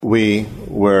we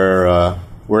were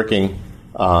working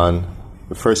on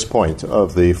the first point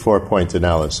of the four-point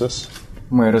analysis.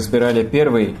 Мы разбирали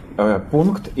первый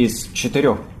пункт из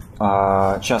 4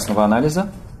 частного анализа.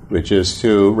 Which is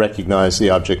to recognize the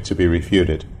object to be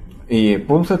refuted. И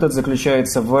пункт этот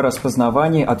заключается в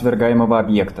распознавании отвергаемого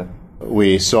объекта.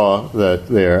 We saw that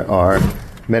there are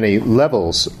many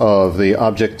levels of the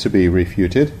object to be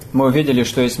refuted. Мы увидели,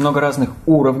 что есть много разных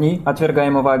уровней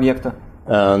отвергаемого объекта.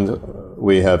 And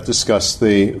we have discussed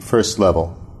the first level.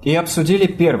 И обсудили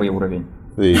первый уровень.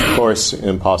 The coarse,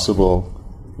 impossible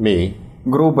me.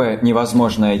 Грубое,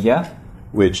 невозможное «я»,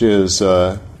 which is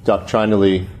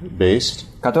doctrinally based.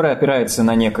 Которое опирается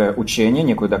на некое учение,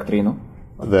 некую доктрину.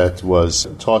 That was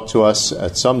taught to us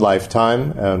at some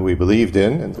lifetime, and we believed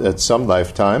in at some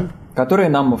lifetime. Которые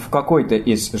нам в какой-то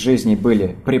из жизней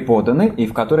были преподаны, и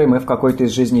в которые мы в какой-то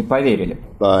из жизней поверили.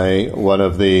 By one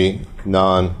of the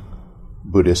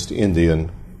non-Buddhist Indian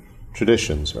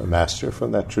traditions, or master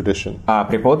from that tradition. А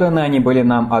преподаны они были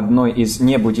нам одной из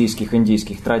небуддийских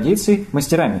индийских традиций,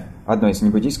 мастерами одной из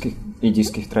небуддийских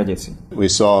индийских традиций. We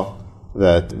saw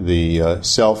that the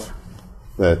self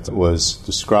that was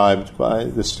described by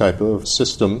this type of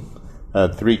system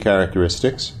had three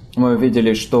characteristics. Мы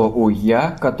увидели, что у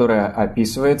 «я», которое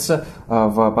описывается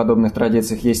в подобных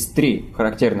традициях, есть 3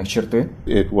 характерных черты.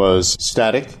 It was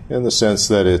static in the sense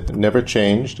that it never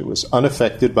changed. It was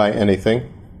unaffected by anything.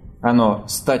 Оно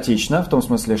статично, в том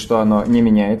смысле, что оно не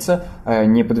меняется, оно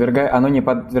не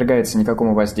подвергается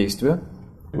никакому воздействию.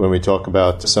 When we talk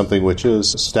about something which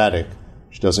is static,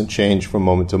 which doesn't change from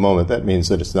moment to moment, that means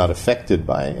that it's not affected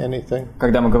by anything.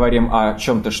 Когда мы говорим о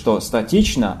чем-то, что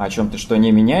статично, о чем-то, что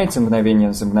не меняется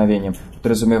мгновение за мгновением,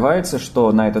 подразумевается,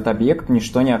 что на этот объект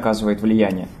ничто не оказывает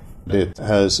влияния. It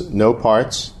has no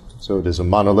parts, so it is a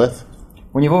monolith.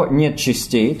 У него нет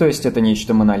частей, то есть это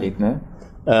нечто монолитное.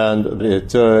 And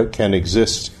it can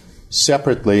exist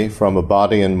separately from a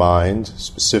body and mind,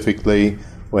 specifically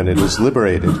when it is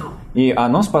liberated. И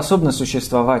оно способно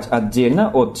существовать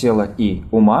отдельно от тела и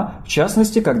ума, в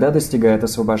частности, когда достигает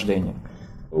освобождения.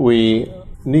 We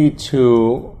need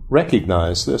to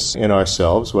recognize this in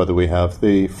ourselves, whether we have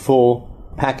the full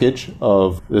package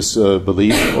of this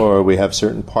belief or we have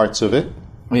certain parts of it.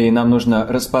 И нам нужно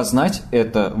распознать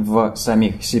это в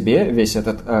самих себе, весь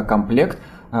этот комплект,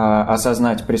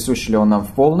 осознать, присущ ли он нам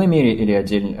в полной мере или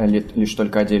лишь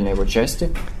только отдельные его части.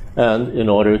 And in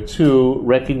order to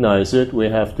recognize it, we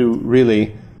have to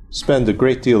really spend a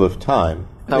great deal of time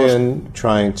in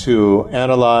trying to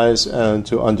analyze and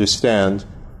to understand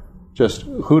just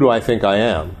who do I think I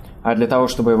am. А для того,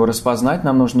 чтобы его распознать,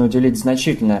 нам нужно уделить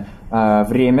значительное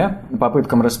время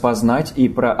попыткам распознать и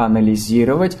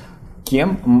проанализировать,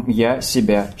 кем я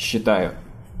себя считаю.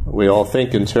 We all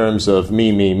think in terms of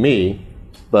me,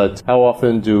 but how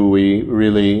often do we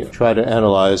really try to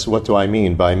analyze what do I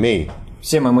mean by me?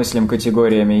 Все мы мыслим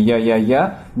категориями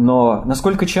 «я», но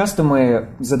насколько часто мы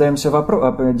задаемся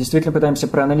действительно пытаемся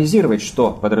проанализировать,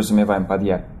 что подразумеваем под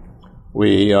 «я»?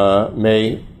 We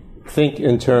may think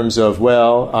in terms of,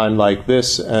 well, I'm like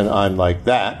this and I'm like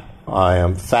that. I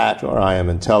am fat, or I am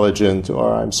intelligent,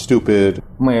 or I'm stupid.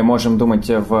 Мы можем думать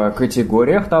в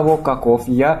категориях того, каков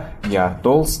я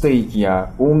толстый,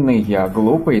 я умный, я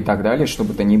глупый и так далее, что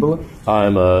бы то ни было.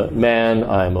 I'm a man,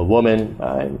 I'm a woman,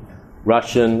 I'm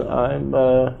Russian, I'm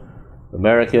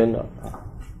American.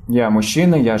 Я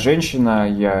мужчина, я женщина,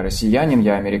 я россиянин,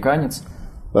 я американец.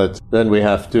 But then we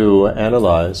have to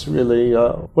analyze, really,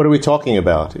 what are we talking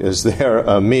about? Is there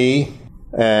a me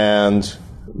and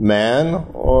man,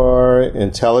 or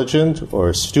intelligent,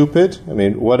 or stupid? I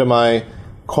mean, what am I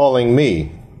calling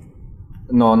me?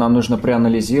 Но нам нужно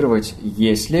проанализировать,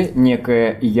 есть ли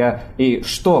некое «я» и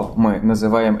что мы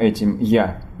называем этим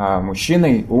 «я»,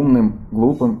 мужчиной, умным,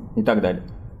 глупым и так далее.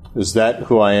 Is that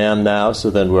who I am now? So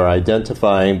then we're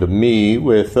identifying the me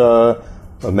with a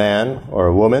man or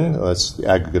a woman. That's the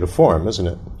aggregate of form, isn't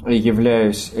it?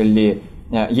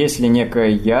 Есть ли некое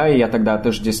 «я», и я тогда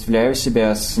отождествляю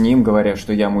себя с ним, говоря,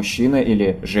 что я мужчина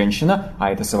или женщина,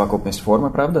 а это совокупность формы,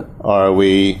 правда? Are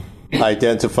we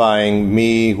identifying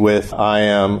me with I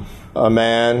am a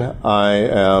man, I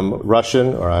am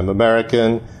Russian, or I'm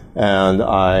American, and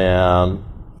I am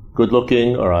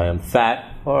good-looking, or I am fat,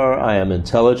 or I am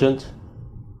intelligent?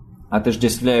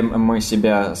 Отождествляем мы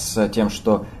себя с тем,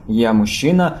 что я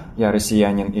мужчина, я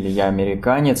россиянин или я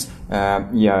американец,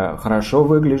 я хорошо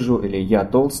выгляжу, или я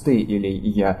толстый, или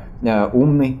я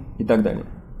умный и так далее.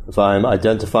 If I'm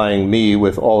identifying me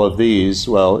with all of these,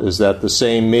 well, is that the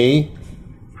same me?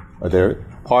 Are there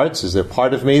parts? Is there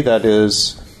part of me that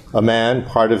is a man,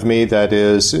 part of me that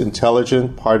is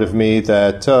intelligent, part of me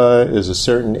that is a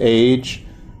certain age,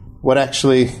 what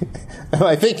actually am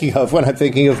I thinking of when I'm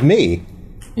thinking of me?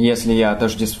 Если я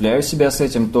отождествляю себя с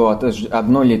этим, то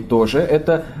одно ли то же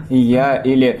это я,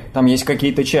 или там есть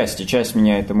какие-то части. Часть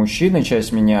меня это мужчина,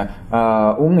 часть меня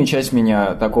умный, часть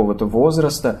меня такого-то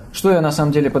возраста. Что я на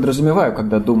самом деле подразумеваю,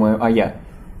 когда думаю о я?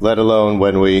 Let alone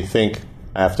when we think,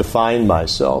 I have to find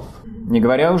myself. Не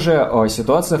говоря уже о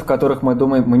ситуациях, в которых мы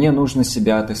думаем, мне нужно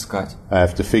себя отыскать. I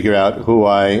have to figure out who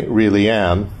I really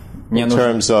am. In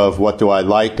terms of what do I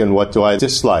like and what do I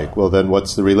dislike? Well, then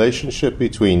what's the relationship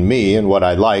between me and what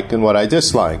I like and what I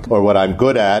dislike? Or what I'm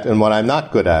good at and what I'm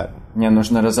not good at? Мне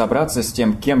нужно разобраться с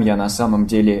тем, кем я на самом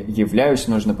деле являюсь.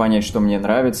 Нужно понять, что мне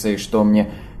нравится и что мне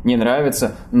не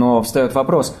нравится. Но встает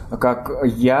вопрос, как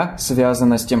я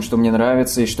связана с тем, что мне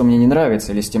нравится и что мне не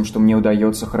нравится, или с тем, что мне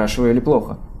удается хорошо или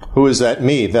плохо. Who is that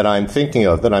me that I'm thinking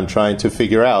of, that I'm trying to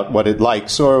figure out what it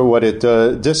likes or what it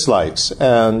dislikes?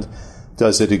 And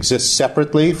does it exist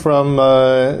separately from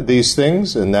these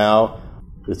things? And now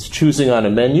it's choosing on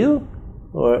a menu?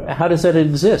 Or how does that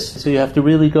exist? So you have to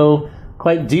really go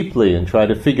quite deeply and try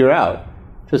to figure out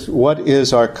just what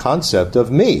is our concept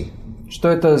of me? Что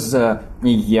это за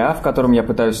я, в котором я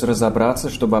пытаюсь разобраться,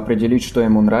 чтобы определить, что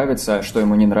ему нравится, а что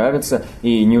ему не нравится,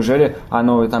 и неужели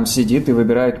оно там сидит и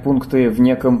выбирает пункты в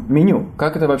неком меню?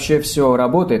 Как это вообще все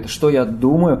работает? Что я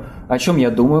думаю, о чем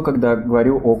я думаю, когда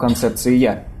говорю о концепции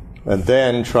я? And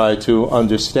then try to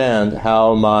understand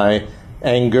how my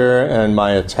anger and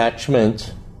my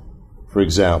attachment, for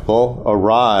example,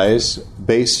 arise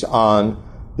based on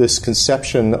this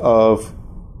conception of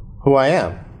who I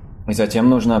am. И затем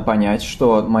нужно понять,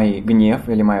 что мой гнев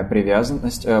или моя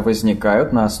привязанность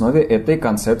возникают на основе этой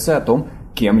концепции о том,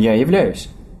 кем я являюсь.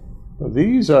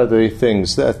 These are the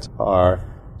things that are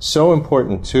so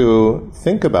important to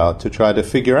think about, to try to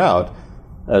figure out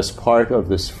as part of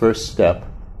this first step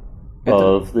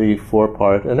of the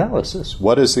four-part analysis.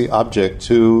 What is the object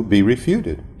to be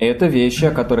refuted? Это вещи,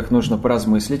 о которых нужно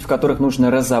поразмыслить, в которых нужно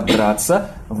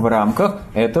разобраться в рамках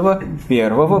этого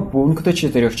первого пункта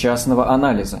четырехчастного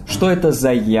анализа. Что это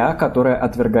за «я», которое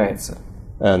отвергается?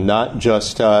 And not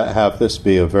just have this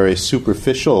be a very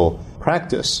superficial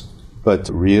practice,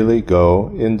 but really go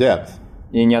in depth.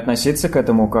 И не относиться к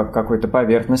этому как к какой-то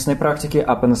поверхностной практике,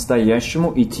 а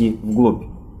по-настоящему идти вглубь.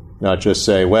 Not just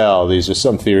say, well, these are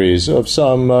some theories of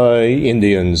some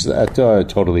Indians that are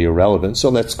totally irrelevant,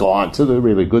 so let's go on to the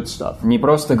really good stuff. Не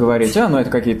просто говорить, ну это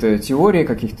какие-то теории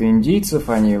каких-то индийцев,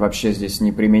 они вообще здесь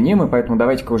неприменимы, поэтому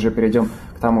давайте-ка уже перейдем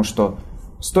к тому, что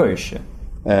стоящее.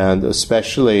 And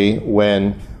especially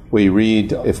when we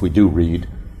read, if we do read,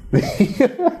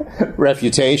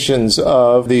 refutations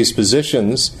of these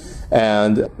positions,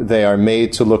 and they are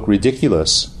made to look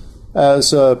ridiculous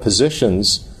as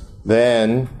positions,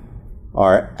 then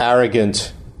our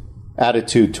arrogant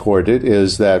attitude toward it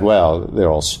is that, well, they're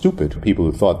all stupid, people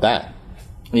who thought that.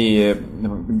 И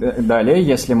далее,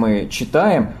 если мы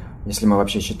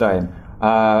вообще читаем,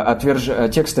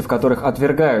 тексты, в которых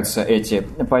отвергаются эти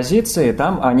позиции,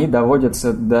 там они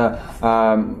доводятся до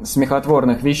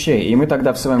смехотворных вещей. И мы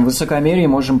тогда в своем высокомерии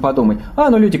можем подумать,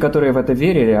 люди, которые в это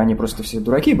верили, они просто все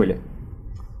дураки были.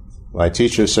 My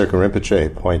teacher, Serkan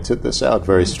Rinpoche, pointed this out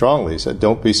very strongly. He said,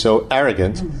 don't be so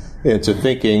arrogant into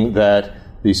thinking that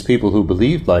these people who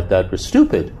believed like that were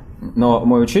stupid. Но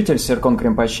мой учитель, Серкон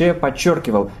Ринпоче,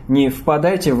 подчеркивал, не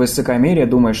впадайте в высокомерие,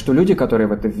 думая, что люди, которые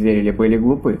в это верили, были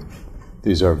глупы.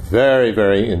 These are very,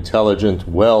 very intelligent,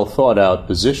 well thought out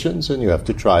positions, and you have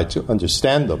to try to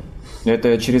understand them.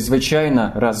 Это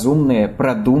чрезвычайно разумные,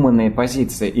 продуманные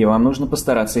позиции, и вам нужно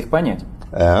постараться их понять.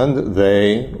 And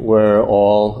they were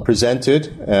all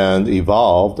presented and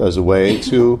evolved as a way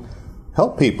to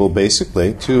help people,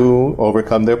 basically, to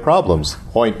overcome their problems.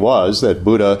 The point was that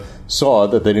Buddha saw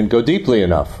that they didn't go deeply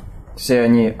enough. Все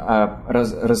они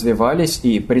развивались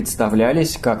и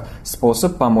представлялись как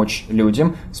способ помочь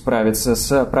людям справиться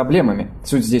с проблемами.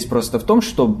 Суть здесь просто в том,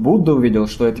 что Будда увидел,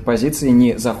 что эти позиции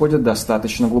не заходят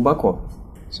достаточно глубоко.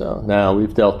 So now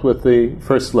we've dealt with the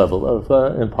first level of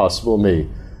impossible me,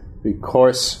 the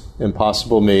coarse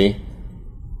impossible me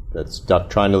that's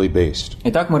doctrinally based.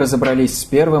 Итак, мы разобрались с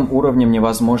первым уровнем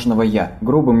невозможного «я»,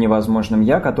 грубым невозможным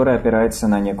 «я», который опирается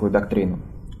на некую доктрину.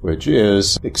 Which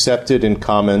is accepted in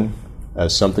common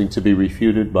as something to be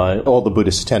refuted by all the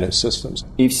Buddhist tenet systems.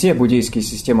 И все буддийские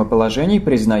системы положений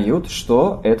признают,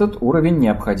 что этот уровень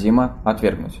необходимо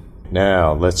отвергнуть.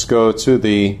 Now, let's go to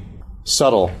the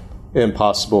subtle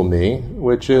impossible me,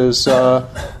 which is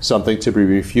something to be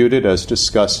refuted as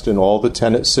discussed in all the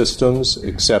tenet systems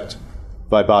except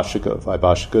Vaibhashika.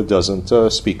 Vaibhashika doesn't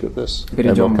speak of this.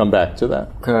 And we'll come back to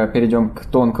that. Перейдем к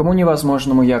тонкому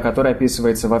невозможному «я», который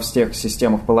описывается во всех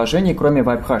системах положений, кроме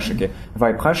Вайбхашики.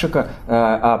 Вайбхашика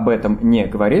об этом не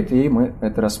говорит, и мы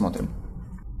это рассмотрим.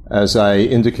 As I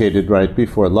indicated right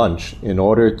before lunch, in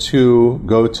order to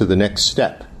go to the next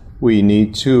step, we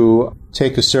need to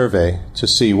take a survey to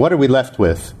see what are we left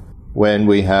with when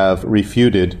we have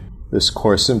refuted this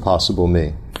coarse, impossible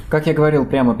me. Как я говорил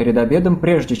прямо перед обедом,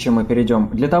 прежде чем мы перейдем,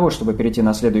 для того, чтобы перейти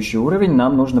на следующий уровень,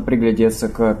 нам нужно приглядеться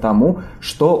к тому,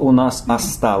 что у нас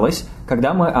осталось,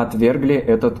 когда мы отвергли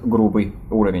этот грубый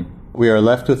уровень. We are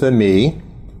left with a me.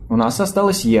 У нас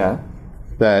осталось «я»,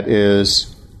 that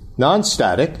is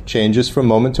non-static, changes from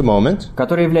moment to moment.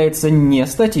 Который является не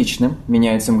статичным,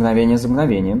 меняется мгновение за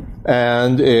мгновением.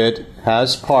 And it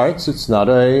has parts, it's not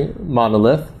a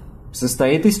monolith.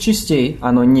 Состоит из частей,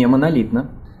 оно не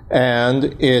монолитно.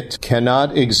 And it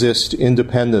cannot exist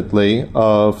independently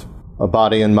of a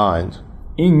body and mind.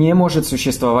 И не может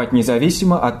существовать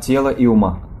независимо от тела и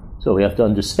ума. So we have to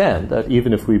understand that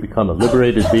even if we become a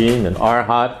liberated being, an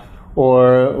arhat,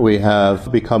 or we have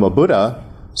become a Buddha,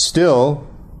 still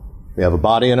we have a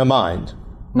body and a mind.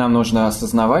 Нам нужно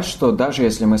осознавать, что даже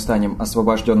если мы станем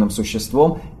освобожденным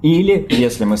существом, или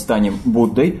если мы станем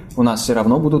Буддой, у нас все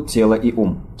равно будут тело и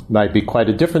ум. Might be quite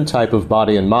a different type of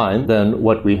body and mind than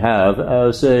what we have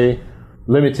as a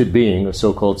limited being, a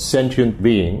so-called sentient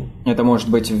being. Это может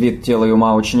быть вид тела и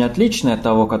ума очень отличный от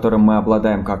того, которым мы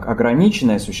обладаем как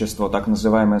ограниченное существо, так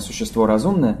называемое существо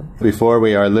разумное. Before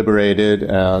we are liberated,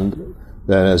 and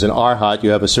then as an arhat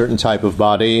you have a certain type of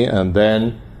body, and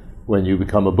then when you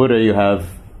become a Buddha you have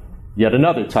yet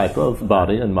another type of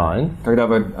body and mind. Когда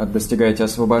вы достигаете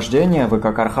освобождения, вы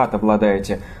как архат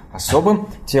обладаете особым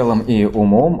телом и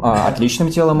умом, отличным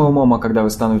телом и умом, а когда вы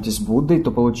становитесь Буддой,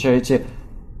 то получаете,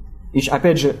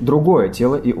 опять же, другое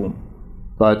тело и ум.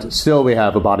 But still we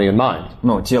have a body and mind.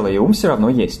 Но тело и ум все равно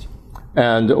есть.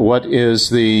 And what is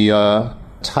the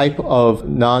type of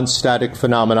non-static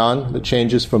phenomenon that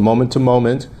changes from moment to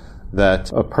moment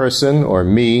that a person or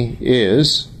me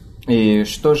is? И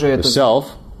что же это self,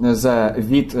 за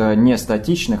вид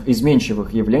нестатичных,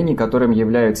 изменчивых явлений, которым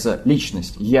является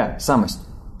личность, я, самость?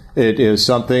 It is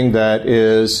something that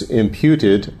is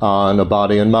imputed on a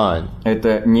body and mind.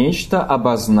 Это нечто,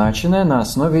 обозначенное на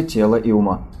основе тела и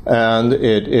ума. And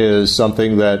it is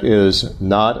something that is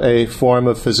not a form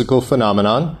of physical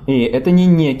phenomenon. И это не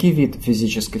некий вид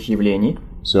физических явлений.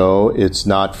 So it's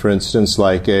not, for instance,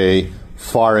 like a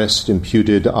forest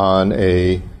imputed on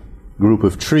a group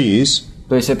of trees.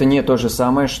 То есть это не то же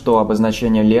самое, что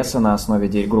обозначение леса на основе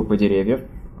группы деревьев.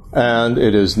 And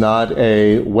it is not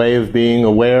a way of being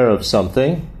aware of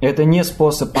something. Это не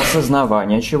способ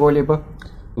осознавания чего-либо.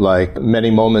 Like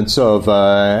many moments of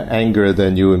anger,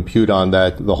 then you impute on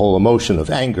that the whole emotion of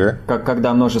anger. Как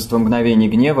когда множество мгновений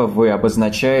гнева вы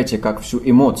обозначаете как всю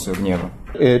эмоцию гнева.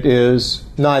 It is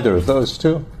neither of those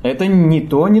two. Это ни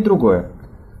то, ни другое.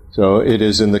 So it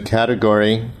is in the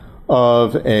category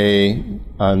of a,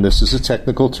 and this is a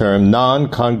technical term,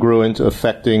 non-congruent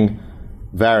affecting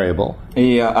variable.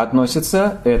 И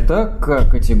относится это к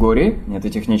категории, это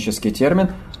технический термин,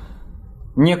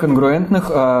 неконгруентных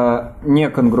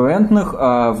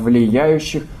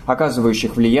влияющих,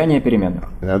 оказывающих влияние переменных.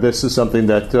 Now this is something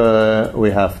that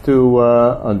we have to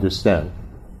understand.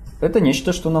 Это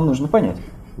нечто, что нам нужно понять.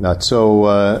 Not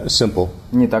so simple.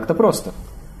 Не так-то просто.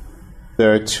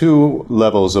 There are two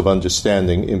levels of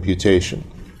understanding imputation.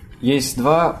 Есть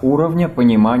два уровня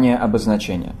понимания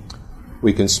обозначения.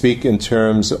 We can speak in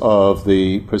terms of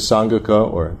the Prasangika,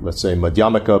 or let's say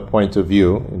Madhyamaka point of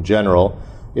view in general,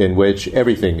 in which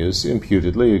everything is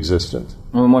imputedly existent.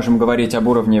 Мы можем говорить об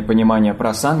уровне понимания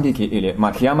прасангики или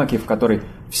мадхьямаки, в которой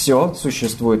все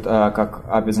существует как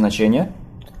обозначение.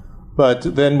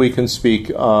 But then we can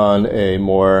speak on a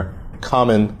more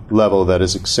common level that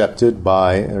is accepted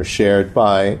by or shared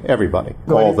by everybody,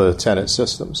 all the tenet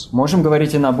systems. Можем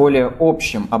говорить и на более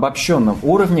общем, обобщенном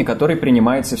уровне, который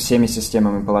принимается всеми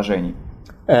системами положений.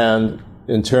 And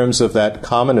in terms of that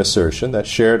common assertion, that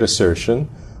shared assertion,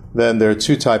 then there are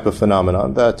two types of phenomena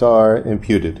that are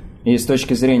imputed. И с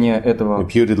точки зрения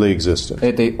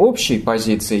этой общей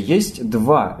позиции есть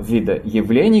два вида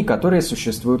явлений, которые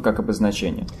существуют как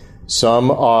обозначение. Some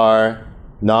are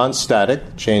non-static,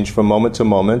 change from moment to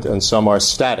moment, and some are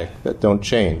static, that don't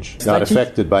change, not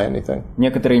affected by anything.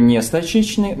 Некоторые не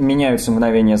статичны, меняются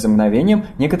мгновение за мгновением,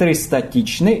 некоторые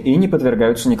статичны и не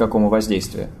подвергаются никакому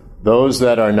воздействию. Those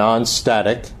that are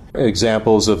non-static,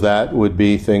 examples of that would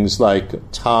be things like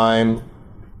time,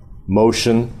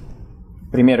 motion.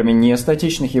 Примерами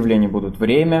нестатичных явлений будут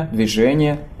время,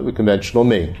 движение, The conventional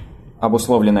me.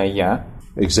 обусловленное «я».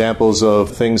 Examples of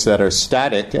things that are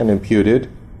static and imputed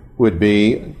would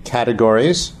be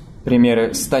categories.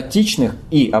 Примеры статичных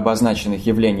и обозначенных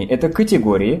явлений – это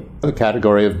категории. The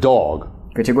category of dog.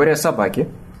 Категория собаки.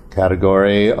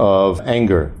 Category of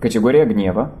anger. Категория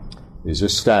гнева. These are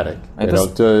static. They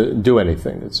don't do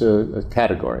anything. It's a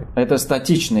category. Это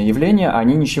статичное явление,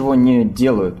 они ничего не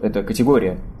делают. Это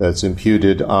категория. That's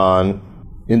imputed on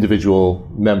individual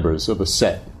members of a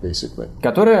set, basically.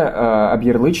 Которая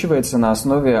объярлычивается на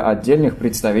основе отдельных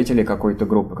представителей какой-то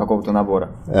группы, какого-то набора.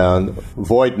 And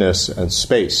voidness and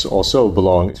space also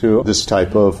belong to this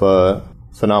type of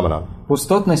phenomenon.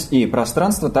 Пустотность и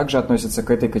пространство также относятся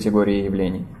к этой категории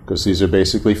явлений. Because these are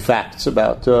basically facts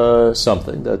about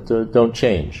something that don't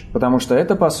change. Потому что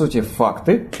это, по сути,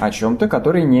 факты о чем-то,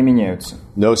 которые не меняются.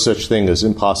 No such thing as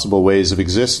impossible ways of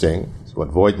existing. It's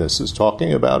what voidness is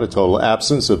talking about, a total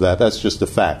absence of that. That's just a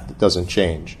fact. It doesn't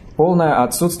change. Полное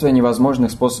отсутствие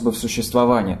невозможных способов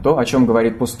существования. То, о чем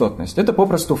говорит пустотность. Это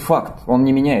попросту факт. Он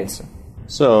не меняется.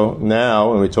 So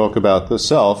now, when we talk about the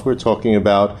self, we're talking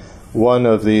about one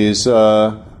of these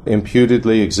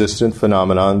imputedly existent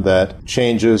phenomenon that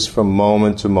changes from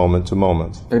moment to moment to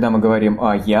moment. Когда мы говорим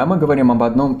о «я», мы говорим об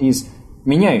одном из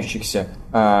меняющихся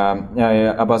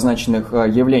обозначенных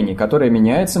явлений, которое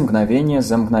меняется мгновение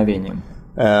за мгновением.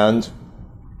 And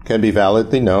can be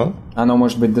validly known. Оно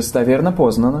может быть достоверно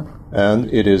познано.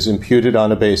 And it is imputed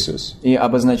on a basis. И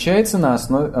обозначается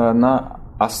на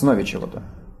основе чего-то.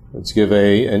 Let's give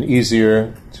an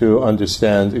easier to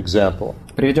understand example.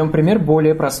 Приведем пример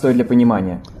более простой для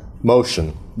понимания.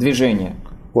 Motion. Движение.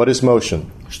 What is motion?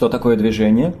 Что такое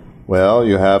движение? Well,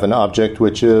 you have an object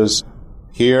which is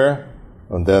here,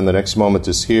 and then the next moment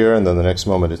is here, and then the next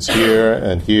moment it's here,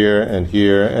 and here, and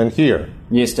here, and here.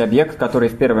 Есть объект, который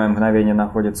в первое мгновение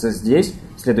находится здесь,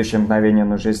 в следующее мгновение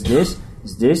он уже здесь,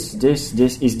 здесь, здесь,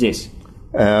 здесь и здесь.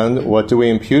 And what do we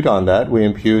impute on that? We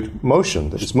impute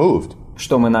motion, that it's moved.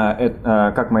 Что мы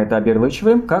как мы это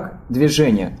объярлычиваем? Как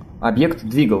движение. Объект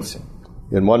двигался.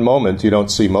 In one moment you don't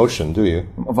see motion, do you?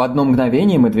 В одно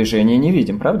мгновение мы движение не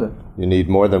видим, правда? You need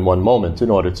more than one moment in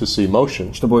order to see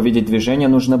motion. Чтобы увидеть движение,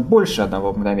 нужно больше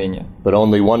одного мгновения. But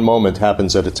only one moment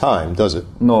happens at a time, does it?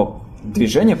 Но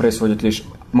движение происходит лишь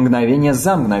мгновение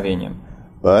за мгновением.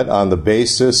 But on the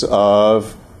basis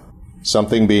of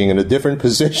something being in a different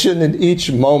position in each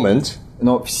moment,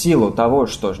 но в силу того,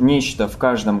 что нечто в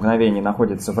каждом мгновении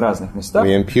находится в разных местах,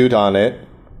 we impute on it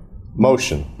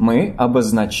motion. Мы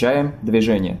обозначаем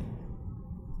движение.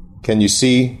 Can you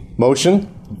see motion?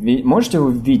 Можете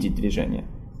вы видеть движение?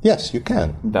 Yes, you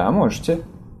can. Да, можете.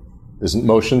 Isn't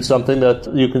motion something that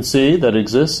you can see, that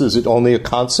exists? Is it only a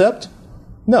concept?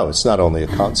 No, it's not only a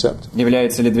concept.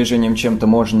 Является ли движением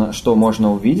чем-то, что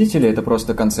можно увидеть, или это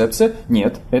просто концепция?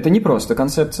 Нет, это не просто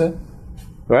концепция.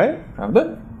 Right?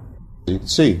 Правда? You can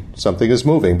see something is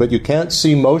moving, but you can't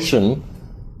see motion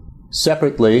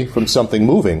separately from something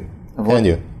moving, can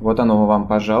you? Вот оно вам,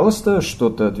 пожалуйста,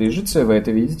 что-то движется, вы это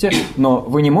видите, но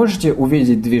вы не можете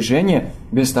увидеть движение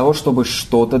без того, чтобы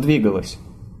что-то двигалось.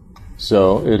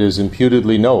 So it is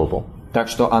imputedly knowable. Так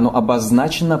что оно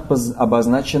обозначено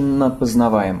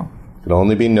познаваемо. It can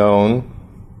only be known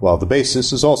while the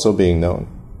basis is also being known.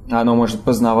 Оно может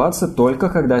познаваться только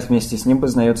когда вместе с ним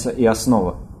познается и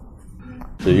основа.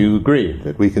 So you agree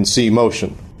that we can see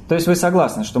motion. То есть вы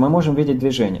согласны, что мы можем видеть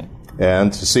движение? And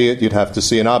to see it, you'd have to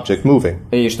see an object moving.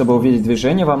 И чтобы увидеть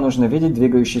движение, вам нужно видеть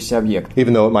двигающийся объект.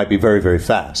 Even though it might be very, very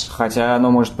fast. Хотя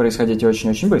оно может происходить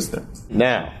очень-очень быстро.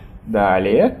 Now.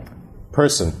 Далее.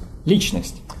 Person.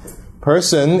 Личность.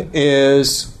 Person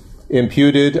is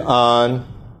imputed on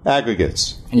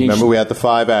aggregates. Remember we had the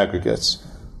 5 aggregates.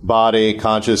 Body,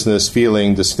 consciousness,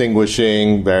 feeling,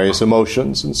 distinguishing, various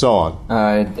emotions, and so on.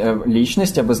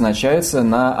 Личность обозначается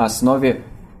на основе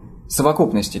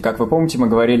совокупности. Как вы помните, мы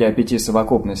говорили о 5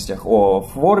 совокупностях. О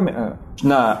форме,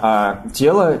 на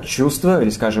тело, чувства,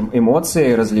 или, скажем,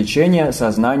 эмоции, развлечения,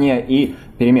 сознание и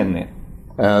переменные.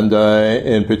 And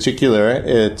in particular,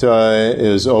 it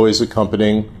is always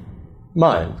accompanying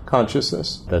mind,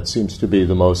 consciousness. That seems to be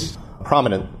the most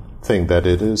prominent thing that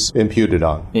it is imputed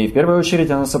on. И в первую очередь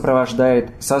оно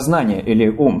сопровождает сознание или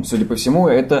ум. Судя по всему,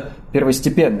 это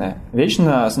первостепенная вещь,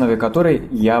 на основе которой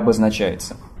 «я»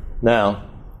 обозначается. Now,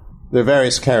 there are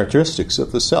various characteristics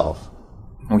of the self.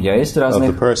 У «я» есть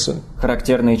разные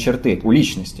характерные черты у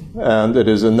личности. And it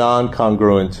is a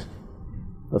non-congruent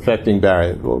affecting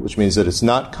variable, which means that it's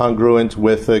not congruent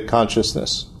with the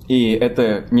consciousness. И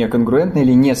это неконгруентное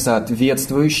или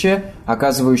несоответствующее,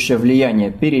 оказывающее влияние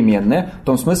переменное, в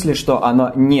том смысле, что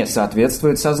оно не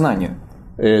соответствует сознанию.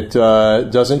 It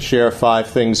doesn't share 5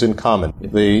 things in common.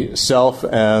 The self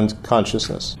and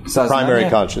consciousness, primary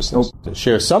consciousness. It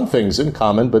shares some things in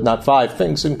common, but not 5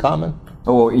 things in common.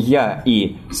 Я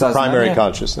и сознание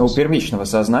у первичного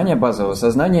сознания, базового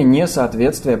сознания,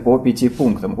 несоответствие по 5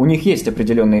 пунктам. У них есть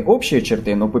определенные общие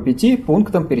черты, но по 5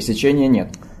 пунктам пересечения нет.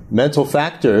 Mental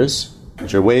factors,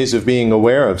 which are ways of being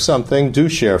aware of something, do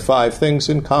share 5 things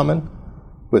in common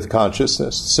with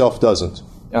consciousness. Self doesn't.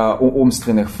 У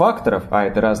умственных факторов, а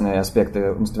это разные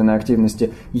аспекты умственной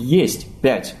активности, есть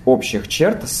 5 общих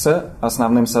черт с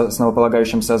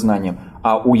основополагающим сознанием.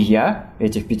 А у «я»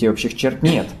 этих 5 общих черт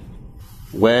нет.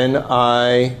 When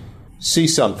I see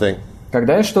something,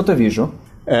 когда я что-то вижу,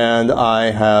 and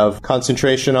I have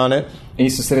concentration on it, и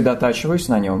сосредотачиваюсь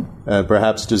на нем, and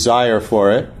perhaps desire for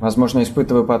it, возможно,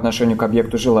 испытываю по отношению к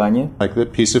объекту желания, like the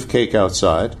piece of cake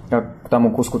outside, как к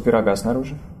тому куску пирога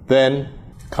снаружи, then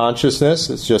consciousness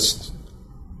is just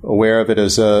aware of it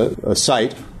as a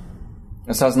sight.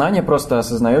 Сознание просто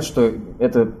осознает, что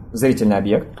это зрительный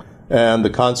объект. And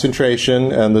the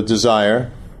concentration and the desire,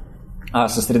 а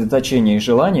сосредоточение и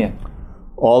желание,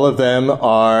 all of them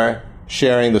are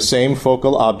sharing the same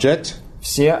focal object.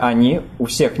 Все они, у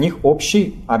всех них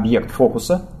общий объект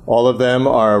фокуса. All of them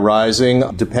are arising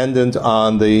dependent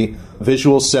on the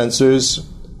visual sensors,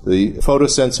 the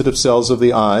photosensitive cells of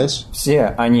the eyes.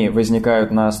 Все они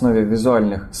возникают на основе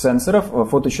визуальных сенсоров,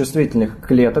 фоточувствительных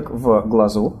клеток в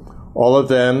глазу. All of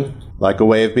them, like a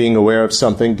way of being aware of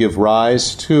something, give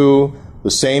rise to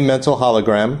the same mental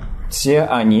hologram. Все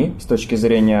они, с точки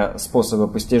зрения способа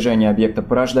постижения объекта,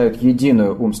 порождают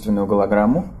единую умственную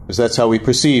голограмму. That's how we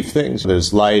perceive things.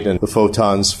 There's light and the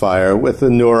photons fire with the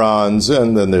neurons,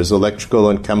 and then there's electrical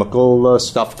and chemical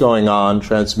stuff going on,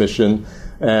 transmission,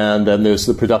 and then there's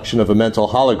the production of a mental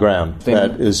hologram.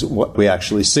 That is what we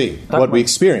actually see, what we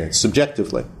experience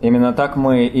subjectively. Именно так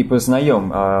мы и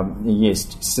познаем.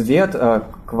 Есть свет,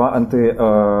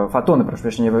 фотоны, прошу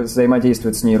прощения,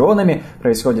 взаимодействуют с нейронами,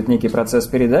 происходит некий процесс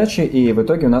передачи, и в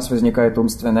итоге у нас возникает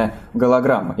умственная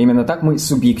голограмма. Именно так мы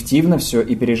субъективно все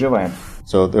и переживаем.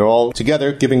 So they're all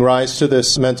together giving rise to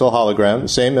this mental hologram, the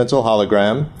same mental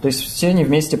hologram. То есть все они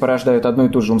вместе порождают одну и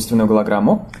ту же умственную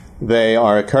голограмму. They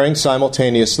are occurring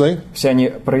simultaneously. Все они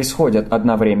происходят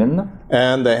одновременно.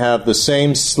 And they have the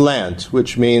same slant,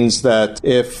 which means that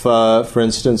if, for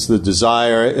instance, the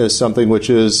desire is something which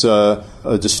is a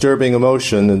disturbing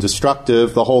emotion and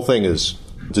destructive, the whole thing is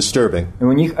disturbing. И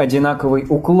у них одинаковый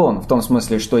уклон, в том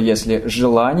смысле, что если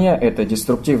желание – это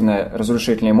деструктивная,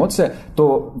 разрушительная эмоция,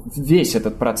 то весь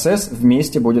этот процесс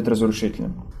вместе будет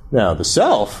разрушительным. Now, the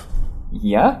self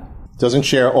 «я» doesn't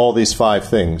share all these 5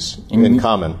 things in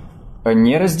common.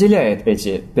 Не разделяет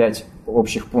эти 5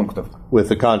 общих пунктов with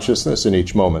the consciousness in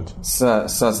each moment. С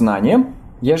сознанием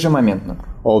ежемоментно.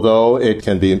 Although it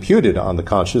can be imputed on the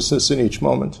consciousness in each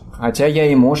moment. Хотя «я»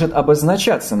 и может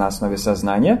обозначаться на основе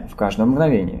сознания в каждом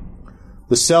мгновении.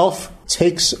 The self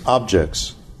takes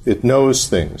objects. It knows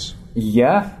things.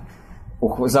 «Я»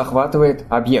 захватывает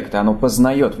объекты, оно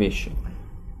познает вещи.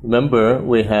 Remember,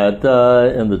 we had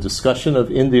in the discussion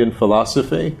of Indian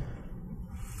philosophy,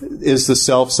 is the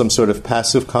self some sort of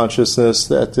passive consciousness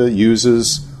that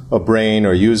uses a brain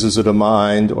or uses a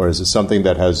mind, or is it something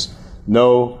that has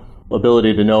no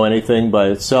ability to know anything by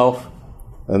itself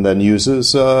and then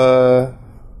uses a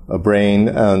brain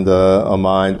and a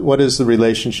mind? What is the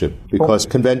relationship? Because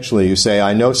conventionally you say,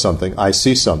 I know something, I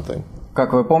see something.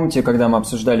 Как вы помните, когда мы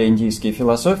обсуждали индийские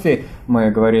философии,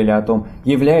 мы говорили о том,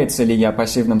 является ли я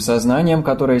пассивным сознанием,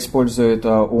 которое использует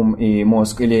ум и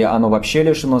мозг, или оно вообще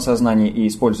лишено сознания и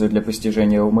использует для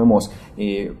постижения ум и мозг.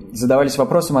 И задавались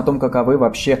вопросом о том, каковы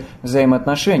вообще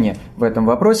взаимоотношения в этом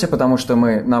вопросе, потому что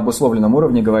мы на обусловленном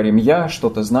уровне говорим «я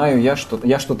что-то знаю», я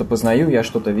что-то познаю, я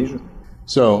что-то вижу».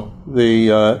 So,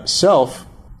 the self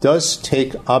does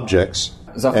take objects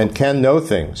and can know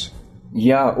things.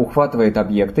 «Я» ухватывает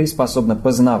объекты и способна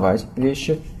познавать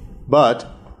вещи. But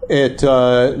it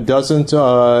doesn't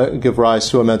give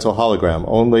rise to a mental hologram.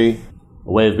 Only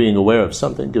a way of being aware of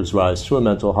something gives rise to a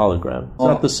mental hologram. It's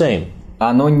not the same.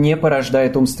 Оно не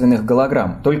порождает умственных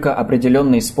голограмм. Только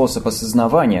определенный способ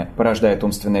осознавания порождает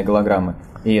умственные голограммы.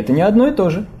 И это не одно и то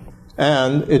же.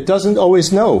 And it doesn't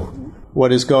always know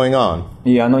what is going on.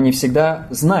 И оно не всегда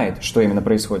знает, что именно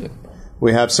происходит.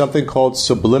 We have something called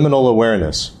subliminal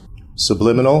awareness.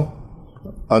 Subliminal,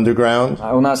 underground.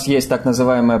 У нас есть так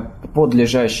называемое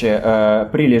подлежащее,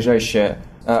 прилежащее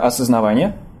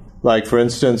осознавание. Like, for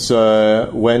instance,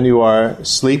 when you are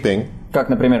sleeping, как,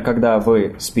 например, когда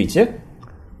вы спите,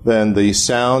 then the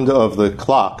sound of the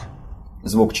clock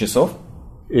звук часов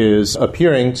is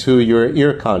appearing to your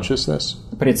ear consciousness.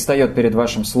 Предстает перед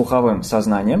вашим слуховым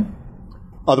сознанием.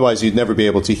 Otherwise, you'd never be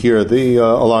able to hear the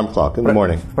alarm clock in the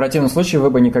morning. В противном случае вы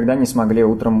бы никогда не смогли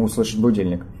утром услышать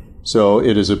будильник. So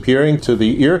it is appearing to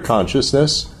the ear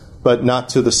consciousness, but not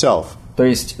to the self. То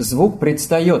есть звук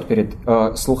предстает перед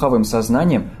слуховым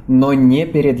сознанием, но не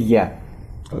перед «я».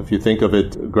 If you think of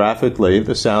it graphically,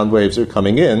 the sound waves are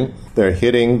coming in, they're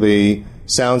hitting the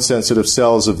sound-sensitive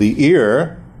cells of the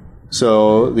ear,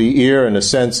 so the ear, in a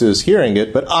sense, is hearing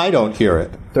it, but I don't hear it.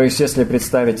 То есть, если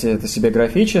представить это себе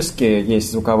графически,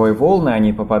 есть звуковые волны,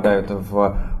 они попадают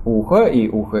в ухо, и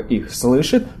ухо их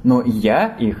слышит, но я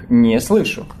их не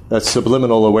слышу. That's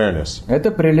subliminal awareness.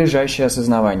 Это прилежащее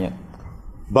осознавание.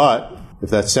 But if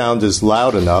that sound is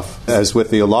loud enough, as with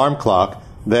the alarm clock,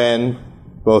 then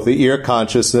both the ear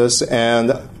consciousness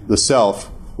and the self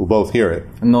will both hear it.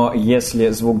 Но если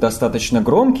звук достаточно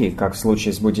громкий, как в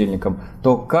случае с будильником,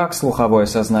 то как слуховое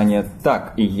сознание,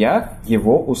 так и я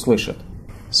его услышат.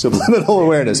 Subliminal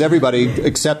awareness, everybody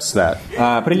accepts that.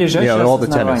 Прилежащее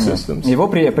осознавание. Его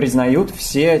признают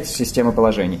все системы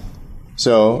положений.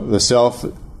 So the self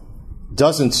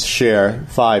doesn't share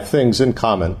 5 things in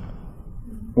common.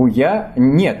 У «я»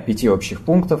 нет 5 общих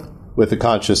пунктов with the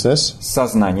consciousness, с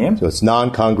сознанием, so it's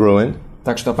non-congruent,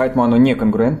 так что поэтому оно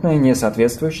неконгруентное,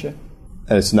 несоответствующее.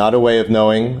 and it's not a way of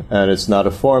knowing, and it's not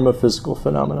a form of physical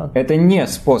phenomenon. Это не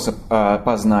способ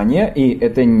познания, и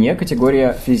это не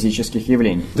категория физических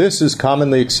явлений. This is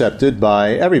commonly accepted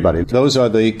by everybody. Those are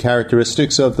the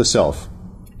characteristics of the self.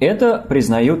 Это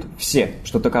признают все,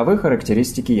 что таковы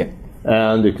характеристики «я».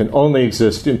 And it can only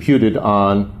exist imputed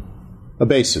on a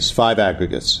basis, 5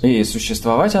 aggregates. И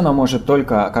существовать оно может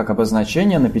только как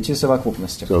обозначение на 5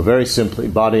 совокупностях. So very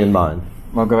simply, body and mind.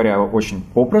 Говоря очень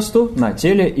попросту, на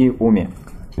теле и уме.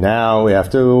 Now we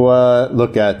have to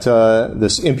look at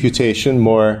this imputation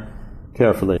more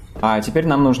carefully. А теперь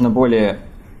нам нужно более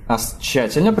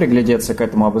тщательно приглядеться к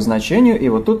этому обозначению, и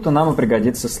вот тут-то нам и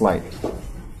пригодится слайд.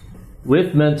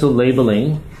 With mental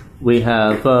labeling, we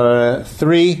have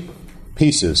 3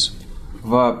 pieces.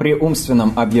 При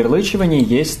умственном объярлычивании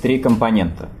есть 3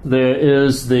 компонента. There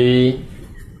is the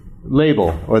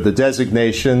label or the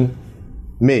designation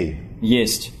me.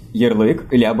 Есть ярлык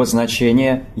или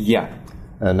обозначение «я».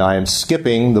 And I am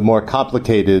skipping the more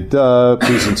complicated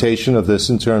presentation of this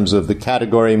in terms of the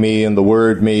category me and the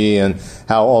word me and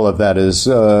how all of that is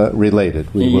related.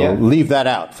 We will leave that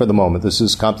out for the moment. This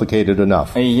is complicated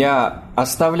enough. Я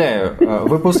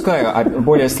выпускаю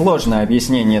более сложное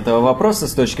объяснение этого вопроса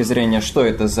с точки зрения, что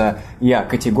это за «я»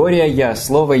 категория, «я»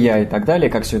 слово, «я» и так далее,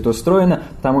 как все это устроено,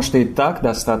 потому что и так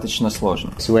достаточно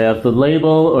сложно. So we have the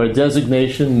label or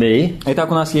designation me. Итак,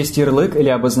 у нас есть ярлык или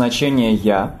обозначение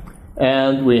 «я».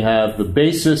 And we have the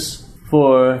basis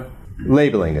for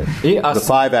labeling it, the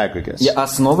 5 aggregates. И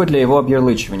основы для его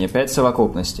объярлычивания, 5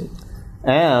 совокупностей.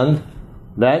 And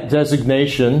that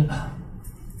designation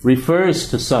refers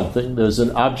to something. There's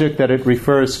an object that it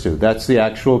refers to. That's the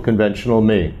actual conventional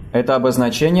me. Это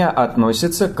обозначение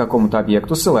относится к какому-то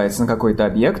объекту, ссылается на какой-то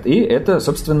объект, и это,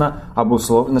 собственно,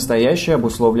 настоящее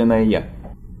обусловленное «я».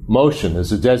 Motion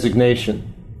is a designation.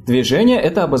 Движение –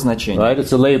 это обозначение. Right?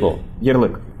 It's a label.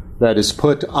 Ярлык. That is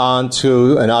put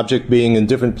onto an object being in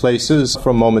different places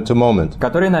from moment to moment.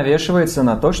 Который навешивается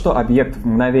на то, что объект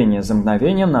мгновение за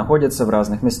мгновением находится в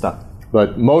разных местах.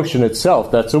 But motion itself,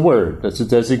 that's a word, that's a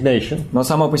designation. Но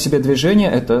само по себе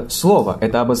движение – это слово,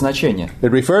 это обозначение.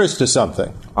 It refers to something.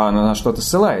 А оно на что-то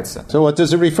ссылается. So what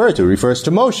does it refer to? It refers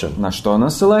to motion. На что оно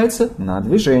ссылается? На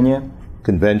движение.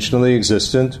 Conventionally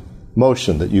existent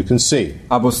motion that you can see.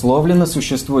 Обусловлено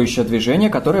существующее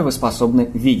движение, которое вы способны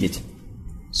видеть.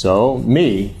 So,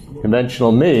 me,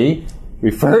 conventional me,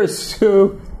 refers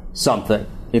to something.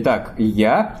 Итак,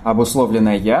 «я»,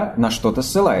 обусловленное «я», на что-то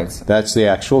ссылается. That's the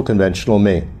actual conventional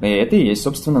me. И это и есть,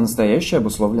 собственно, настоящее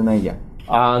обусловленное «я».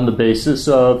 On the basis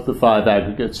of the 5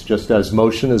 aggregates, just as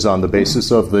motion is on the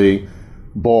basis of the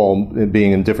ball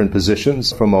being in different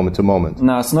positions from moment to moment.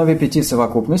 На основе 5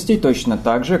 совокупностей, точно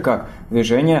так же, как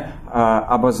движение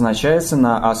обозначается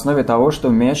на основе того, что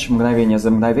мяч мгновение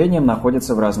за мгновением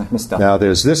находится в разных местах. Now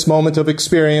there's this moment of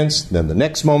experience, then the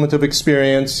next moment of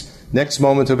experience, next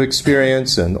moment of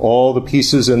experience, and all the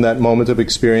pieces in that moment of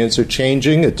experience are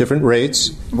changing at different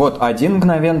rates. Вот один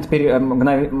момент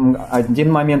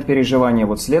переживания,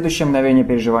 вот следующее мгновение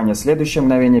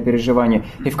переживания,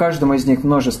 и в каждом из них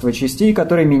множество частей,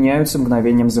 которые меняются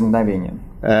мгновением за мгновением.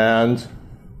 And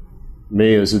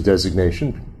me is a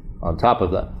designation on top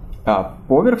of that. А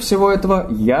поверх всего этого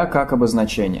 «я» как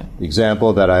обозначение. The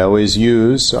example that I always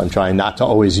use, I'm trying not to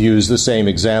always use the same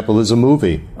example, is a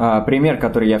movie. Пример,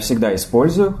 который я всегда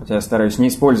использую, хотя я стараюсь не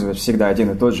использовать всегда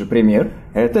один и тот же пример,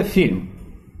 это фильм.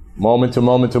 Moment to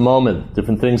moment to moment.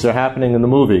 Different things are happening in the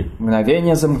movie.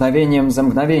 Мгновение за мгновением за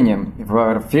мгновением.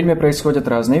 В фильме происходят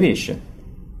разные вещи.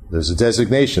 There's a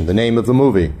designation, the name of the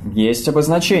movie. Есть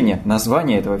обозначение,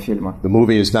 название этого фильма. The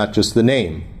movie is not just the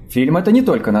name. Фильм — это не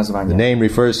только The название. name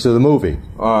refers to the movie.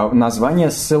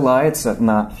 Название ссылается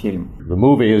на фильм. The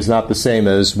movie is not the same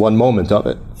as one moment of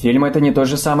it. Фильм — это не то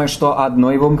же самое, что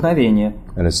одно его мгновение.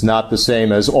 And it's not the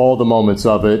same as all the moments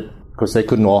of it, because they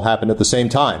couldn't all happen at the same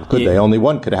time, could they? Only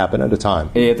one could happen at a time.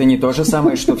 И это не то же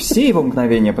самое, что все его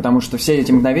мгновения, потому что все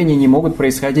эти мгновения не могут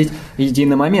происходить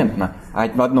единомоментно. А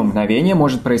в одно мгновение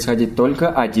может происходить только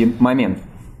один момент.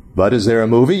 But is there a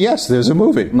movie? Yes, there's a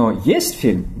movie. Но есть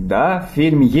фильм? Да,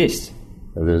 фильм есть.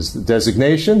 There's the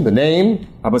designation, the name,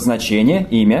 Обозначение,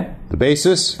 имя, the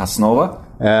basis, основа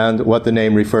and what the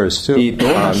name refers to И то,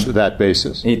 on на that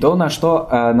basis. и то, на что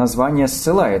название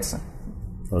ссылается.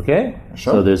 Okay?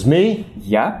 Хорошо. So there's me,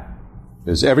 Я,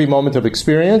 there's every moment of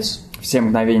experience, все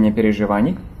мгновения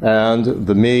переживаний, and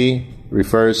the me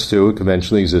refers to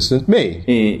conventionally existent me.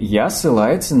 и я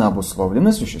ссылается на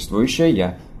обусловленно существующее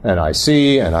я. And I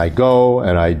see, and I go,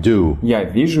 and I do, Я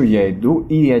вижу, я иду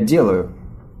и я делаю.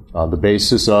 on the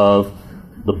basis of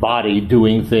the body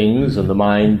doing things, and the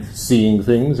mind seeing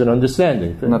things and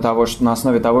understanding things. На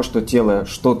основе того, что тело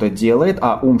что-то делает,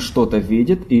 а ум что-то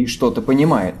видит и что-то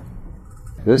понимает.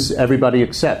 This everybody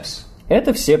accepts.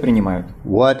 Это все принимают.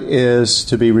 What is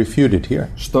to be refuted here?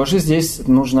 Что же здесь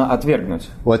нужно отвергнуть?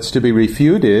 What's to be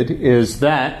refuted is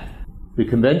that the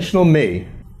conventional me,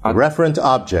 the referent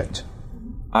object,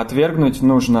 Отвергнуть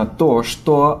нужно то,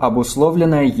 что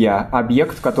обусловленное «я»,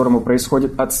 объект, к которому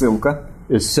происходит отсылка,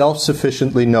 is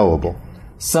self-sufficiently knowable.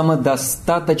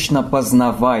 самодостаточно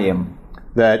познаваем.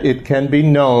 That it can be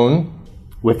known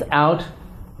without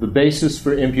the basis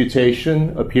for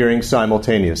imputation appearing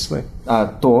simultaneously. А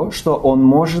то, что он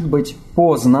может быть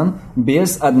познан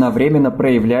без одновременно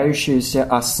проявляющейся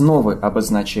основы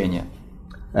обозначения.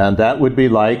 And that would be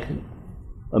like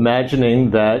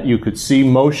imagining that you could see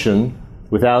motion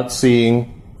without seeing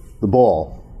the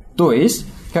ball. То есть,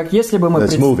 как если бы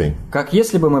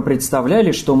мы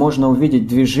представляли, что можно увидеть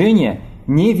движение,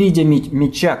 не видя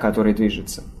мяча, который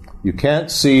движется. You can't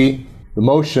see the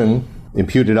motion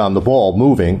imputed on the ball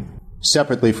moving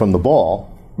separately from the ball.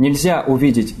 Nельзя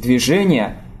увидеть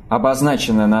движение,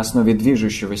 обозначенное на основе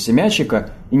движущегося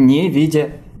мячика, не видя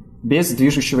без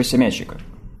движущегося мячика.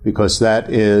 Because that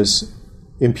is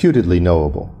imputedly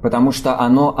knowable. Потому что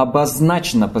оно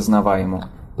обозначено познаваемо.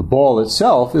 The ball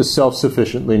itself is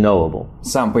self-sufficiently knowable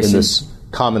Сам по in себе. this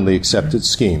commonly accepted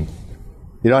scheme.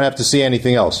 You don't have to see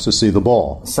anything else to see the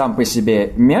ball. Сам по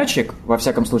себе мячик, во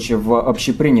всяком случае в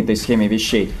общепринятой схеме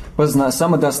вещей,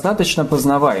 самодостаточно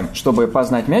познаваем. Чтобы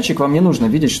познать мячик, вам не нужно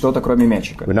видеть что-то, кроме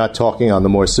мячика. We're not talking on the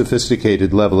more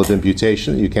sophisticated level of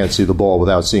imputation. You can't see the ball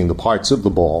without seeing the parts of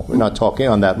the ball. We're not talking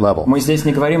on that level. Мы здесь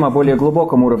не говорим о более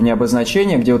глубоком уровне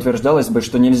обозначения, где утверждалось бы,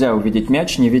 что нельзя увидеть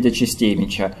мяч, не видя частей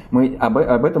мяча. Мы об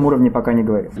этом уровне пока не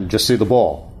говорим. You just see the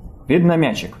ball. Видно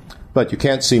мячик. But you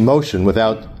can't see motion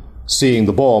without seeing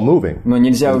the ball moving Но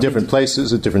нельзя in different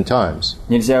places at different times.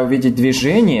 Нельзя увидеть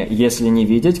движение, если не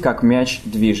видеть, как мяч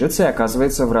движется и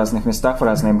оказывается в разных местах в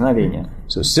разные мгновения.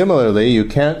 So similarly, you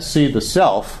can't see the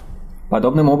self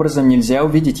Подобным образом нельзя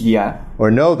увидеть «я» or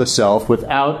know the self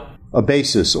without a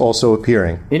basis also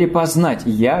appearing. или познать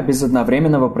 «я» без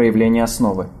одновременного проявления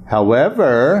основы.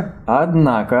 However,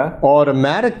 Однако,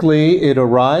 automatically it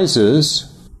arises,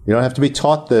 you don't have to be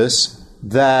taught this,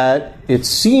 that it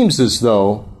seems as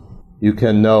though you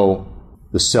can know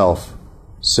the self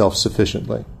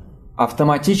self-sufficiently.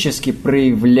 автоматически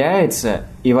проявляется,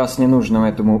 и вас не нужно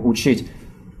этому учить,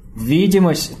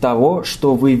 видимость того,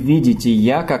 что вы видите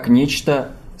 «я» как нечто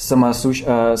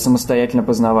самостоятельно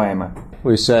познаваемое.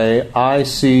 We say, I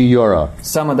see Yura,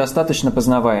 Самодостаточно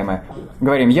познаваемое.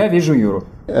 Говорим «я вижу Юру».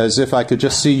 as if I could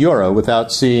just see Yura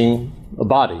without seeing a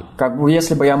body. Как бы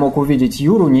если бы я мог увидеть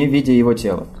Юру, не видя его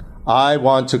тела. I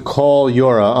want to call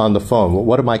Yura on the phone.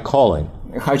 What am I calling?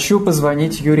 Хочу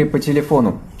позвонить Юре по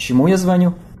телефону. Чему я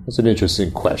звоню? That's an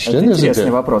interesting question, Это isn't интересный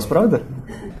it? вопрос, правда?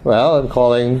 Well, I'm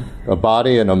calling a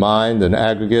body and a mind and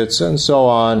aggregates and so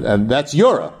on, and that's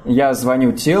Yura. Я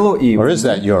звоню телу и Or is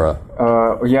that Yura?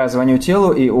 я звоню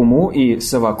телу и уму и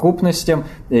совокупностям,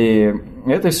 и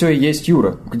это все и есть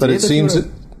Юра. Где But этот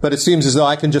Юра? it seems as though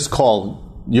I can just call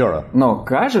Yura. Но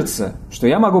кажется, что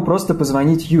я могу просто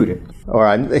позвонить Юре. Or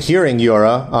I'm hearing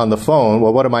Yura on the phone.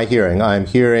 Well, what am I hearing? I'm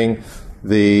hearing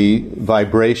the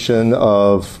vibration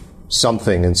of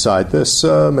something inside this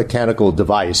mechanical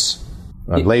device.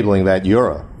 I'm labeling that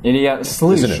Yura. Или я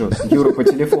слышу Юру по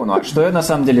телефону. А что я на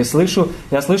самом деле слышу?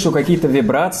 Я слышу какие-то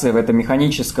вибрации в этом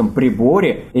механическом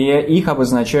приборе, и я их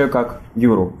обозначаю как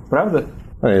Юру. Правда?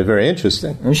 Very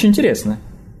interesting. Очень интересно.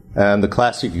 And the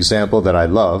classic example that I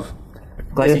love.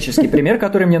 Классический пример,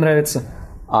 который мне нравится.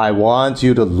 I want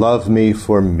you to love me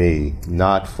for me,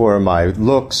 not for my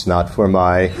looks, not for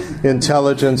my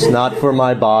intelligence, not for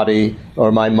my body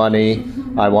or my money.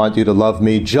 I want you to love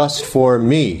me just for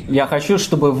me. Я хочу,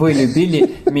 чтобы вы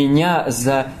любили меня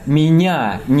за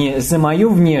меня, не за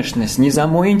мою внешность, не за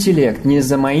мой интеллект, не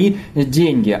за мои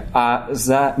деньги, а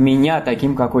за меня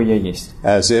таким, какой я есть.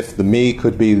 As if the me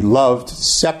could be loved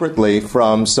separately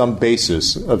from some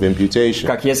basis of imputation.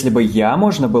 Как если бы я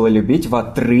можно было любить в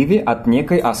отрыве от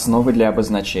некой основы для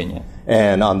обозначения.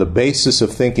 And on the basis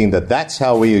of thinking that that's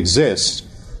how we exist,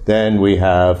 then we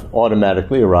have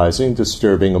automatically arising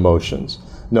disturbing emotions.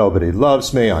 Nobody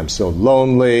loves me, I'm so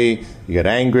lonely, you get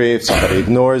angry if somebody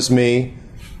ignores me.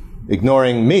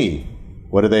 Ignoring me,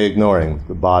 what are they ignoring?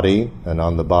 The body, and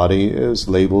on the body is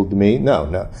labeled me? No,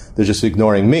 they're just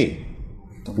ignoring me.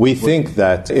 We think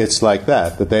that it's like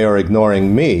that they are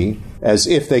ignoring me as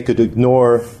if they could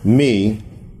ignore me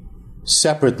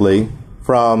separately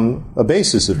from a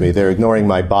basis of me. They're ignoring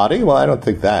my body? Well, I don't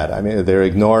think that. I mean, they're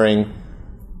ignoring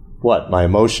what? My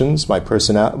emotions, my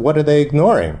personality? What are they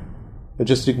ignoring? They're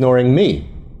just ignoring me.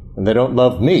 And they don't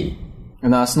love me.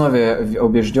 На основе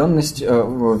убежденности,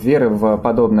 веры в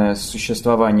подобное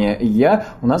существование «я»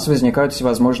 у нас возникают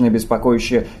всевозможные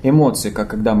беспокоящие эмоции, как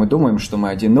когда мы думаем, что мы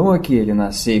одиноки или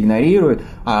нас все игнорируют.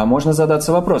 А можно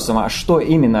задаться вопросом, а что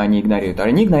именно они игнорируют?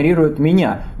 Они игнорируют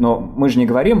меня, но мы же не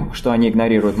говорим, что они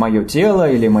игнорируют мое тело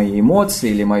или мои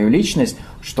эмоции или мою личность.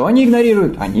 Что они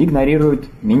игнорируют? Они игнорируют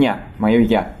меня, мое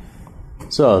 «я».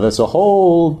 So that's a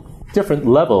whole different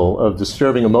level of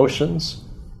disturbing emotions.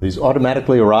 These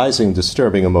automatically arising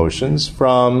disturbing emotions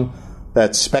from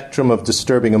that spectrum of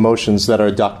disturbing emotions that are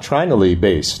doctrinally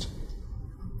based.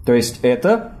 То есть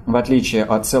это, в отличие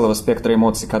от целого спектра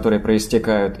эмоций, которые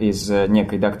проистекают из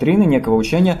некой доктрины, некого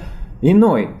учения,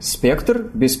 иной спектр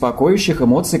беспокоящих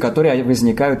эмоций, которые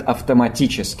возникают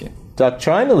автоматически.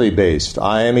 Doctrinally based.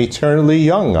 I am eternally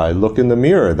young. I look in the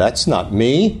mirror. That's not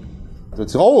me.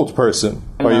 It's an old person.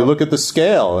 Or you look at the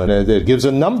scale and it gives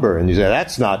a number and you say,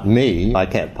 that's not me. I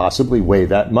can't possibly weigh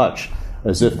that much.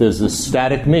 As if there's this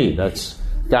static me that's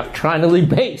doctrinally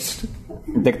based.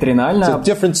 Доктринально, it's a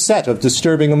different set of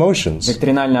disturbing emotions.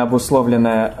 Доктринально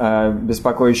обусловленная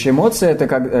беспокоящая эмоция – это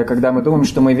когда мы думаем,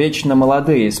 что мы вечно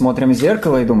молодые, смотрим в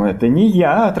зеркало и думаем, это не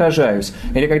я отражаюсь.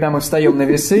 Или когда мы встаем на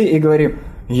весы и говорим,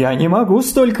 я не могу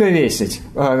столько весить,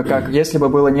 как если бы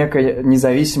было некое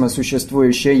независимо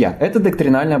существующее я. Это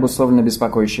доктринально обусловленная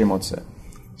беспокоящая эмоция.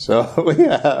 So we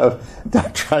have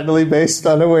doctrinally based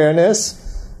unawareness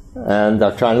and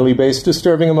doctrinally based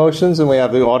disturbing emotions, and we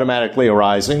have the automatically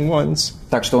arising ones.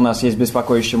 Так что у нас есть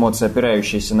беспокоящие эмоции,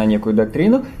 опирающиеся на некую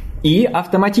доктрину, и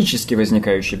автоматически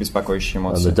возникающие беспокоящие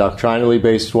эмоции. And the doctrinally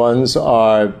based ones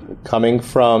are coming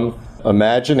from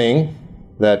imagining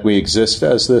that we exist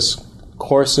as this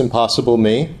coarse, impossible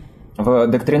me. В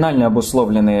доктринально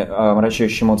обусловленные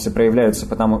вращающие эмоции проявляются,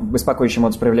 беспокоящие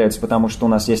эмоции проявляются, потому что у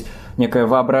нас есть некая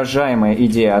воображаемая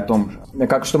идея о том,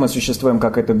 что мы существуем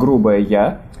как это грубое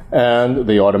 «я». And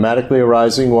the automatically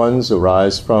arising ones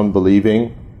arise from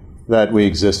believing that we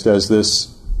exist as this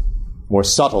more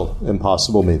subtle,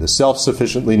 impossible me, the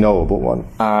self-sufficiently knowable one.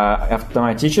 А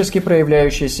автоматически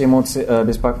проявляющиеся эмоции,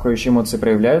 беспокоящие эмоции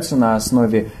проявляются на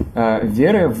основе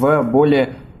веры в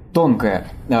более тонкое,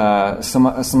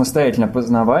 самостоятельно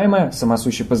познаваемое,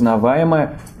 самосуще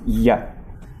познаваемое «я».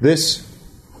 This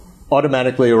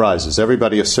automatically arises.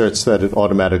 Everybody asserts that it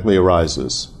automatically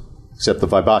arises, except the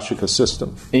Vaibhashika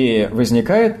system. И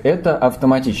возникает это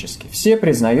автоматически. Все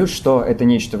признают, что это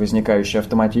нечто возникающее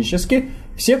автоматически,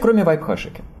 все, кроме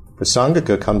Вайбхашики.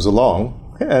 Prasangika comes along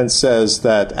and says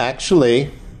that actually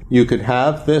you could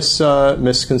have this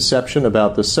misconception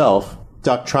about the self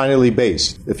doctrinally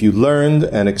based, if you learned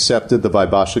and accepted the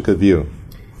Vaibhashika view.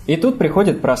 И тут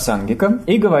приходит Прасангика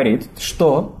и говорит,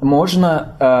 что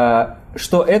можно,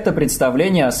 что это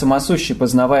представление о самосуще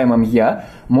познаваемом «я»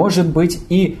 может быть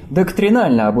и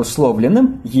доктринально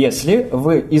обусловленным, если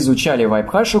вы изучали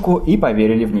Вайбхашику и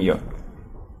поверили в нее.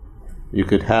 You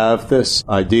could have this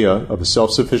idea of a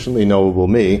self-sufficiently knowable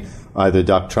me, either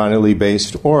doctrinally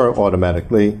based or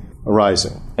automatically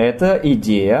arising. Эта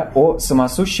идея о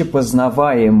самосуще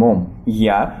познаваемом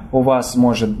 «я» у вас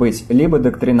может быть либо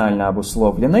доктринально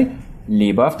обусловленной,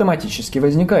 либо автоматически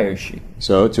возникающей.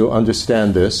 So to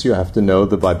understand this, you have to know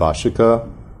the Vaibhashika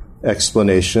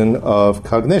explanation of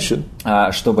cognition.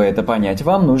 А чтобы это понять,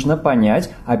 вам нужно понять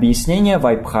объяснение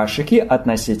вайбхашики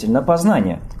относительно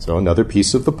познания. So another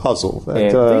piece of the puzzle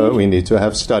that we need to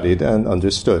have studied and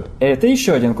understood. Это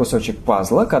еще один кусочек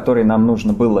пазла, который нам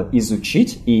нужно было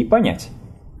изучить и понять.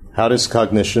 How does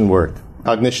cognition work?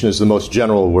 Cognition is the most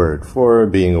general word for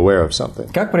being aware of something.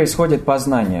 Как происходит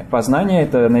познание? Познание –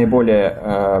 это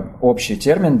наиболее общий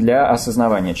термин для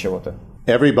осознавания чего-то.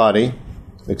 Everybody,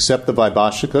 except the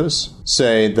Vaibhashikas,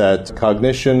 say that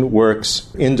cognition works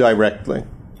indirectly.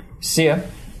 Все,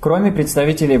 кроме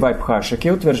представителей вайбхашики,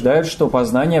 утверждают, что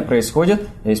познание происходит,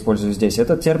 я использую здесь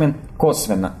этот термин,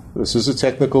 косвенно. This is a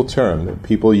technical term.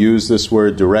 People use this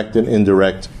word direct and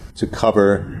indirect to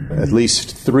cover at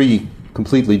least three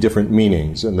completely different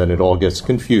meanings, and then it all gets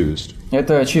confused.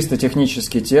 Это чисто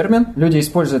технический термин. Люди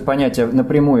используют понятие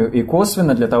напрямую и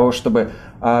косвенно для того, чтобы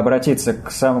обратиться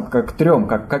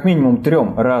как минимум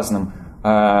трем разным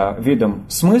видам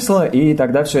смысла, и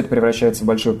тогда все это превращается в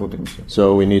большую путаницу.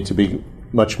 So we need to be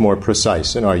much more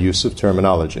precise in our use of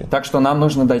terminology. Так что нам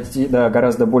нужно дойти до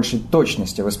гораздо большей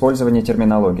точности в использовании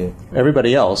терминологии.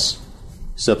 Everybody else,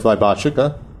 except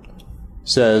Vaibhashika,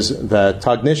 says that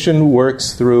cognition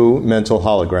works through mental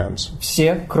holograms.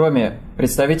 Все, кроме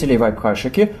представителей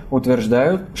вайбхашики,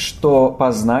 утверждают, что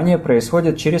познание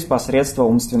происходит через посредство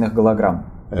умственных голограмм.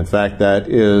 In fact, that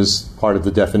is part of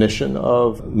the definition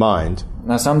of mind.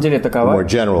 На самом деле More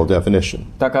general definition.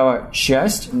 такова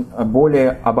часть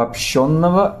более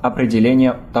обобщенного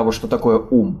определения того, что такое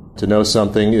ум. To know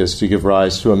something is to give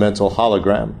rise to a mental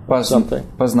hologram of something.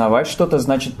 Познавать что-то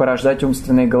значит порождать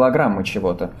умственные голограммы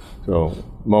чего-то. So,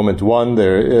 moment one,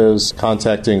 there is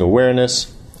contacting awareness.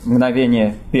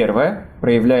 Мгновение первое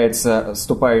проявляется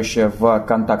вступающее в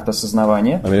контакт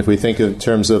осознавания. I mean, if we think in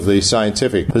terms of the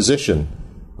scientific position,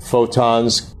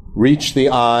 photons reach the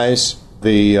eyes,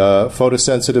 the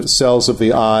photosensitive cells of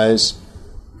the eyes,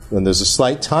 and there's a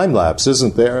slight time lapse,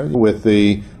 isn't there, with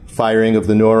the firing of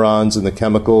the neurons and the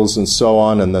chemicals and so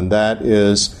on, and then that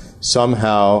is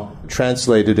somehow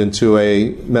translated into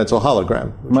a mental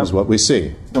hologram, which is what we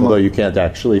see, although you can't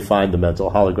actually find the mental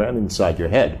hologram inside your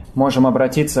head. Можем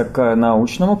обратиться к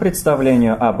научному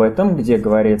представлению об этом, где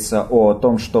говорится о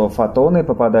том, что фотоны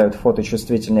попадают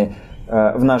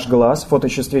в наш глаз,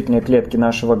 фоточувствительные клетки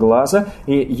нашего глаза,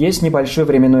 и есть небольшой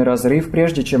временной разрыв,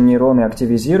 прежде чем нейроны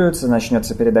активизируются,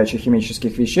 начнется передача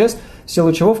химических веществ, в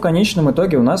силу чего в конечном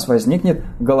итоге у нас возникнет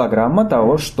голограмма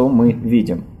того, что мы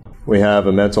видим. We have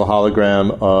a mental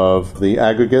hologram of the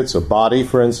aggregates, a body,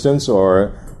 for instance,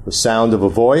 or the sound of a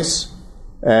voice,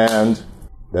 and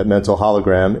that mental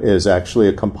hologram is actually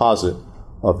a composite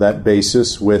of that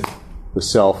basis with the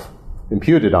self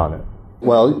imputed on it.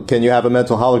 Well, can you have a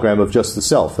mental hologram of just the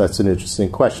self? That's an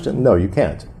interesting question. No, you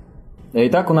can't.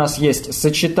 Итак, у нас есть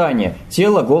сочетание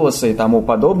тела, голоса и тому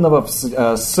подобного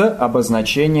с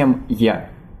обозначением «я».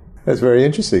 That's very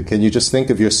interesting. Can you just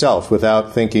think of yourself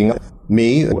without thinking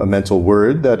me, a mental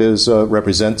word that is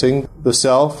representing the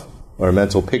self, or a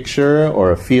mental picture,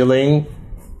 or a feeling?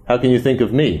 How can you think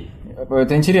of me?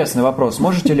 Это интересный вопрос.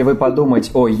 Можете ли вы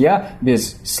подумать о «я»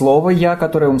 без слова «я»,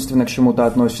 которое умственно к чему-то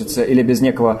относится, или без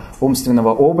некого умственного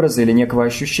образа или некого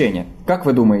ощущения? Как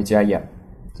вы думаете о «я»?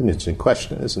 It's an interesting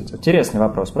question, isn't it? Интересный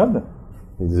вопрос, правда?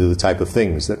 These are the type of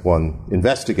things that one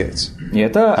investigates. И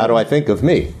это How do I think of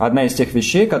me? одна из тех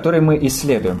вещей, которые мы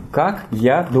исследуем. Как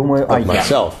я думаю о Of «я»,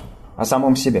 myself. о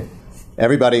самом себе.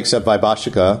 Everybody except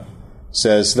Vaibhashika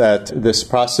says that this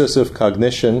process of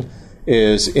cognition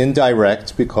is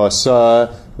indirect because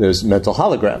there's mental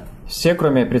hologram. Все,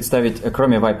 кроме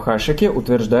вайбхашики,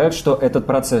 утверждают, что этот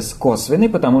процесс косвенный,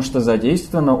 потому что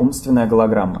задействована умственная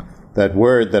голограмма. That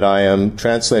word that I am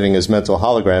translating as mental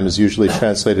hologram is usually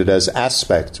translated as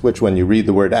aspect, which when you read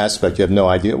the word aspect, you have no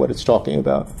idea what it's talking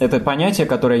about. Это понятие,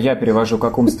 которое я перевожу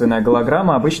как умственная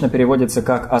голограмма, обычно переводится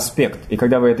как аспект. И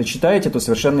когда вы это читаете, то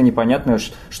совершенно непонятно,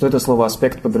 что это слово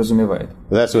аспект подразумевает.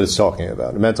 That's what it's talking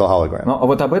about, a mental hologram. Но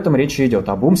вот об этом речь идет,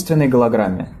 об умственной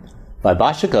голограмме.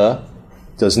 Vaibhashika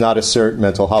does not assert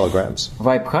mental holograms.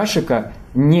 Вайбхашика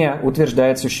не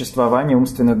утверждает существование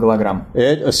умственных голограмм.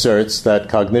 It asserts that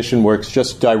cognition works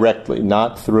just directly,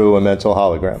 not through a mental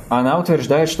hologram. Она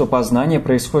утверждает, что познание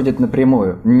происходит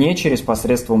напрямую, не через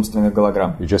посредство умственных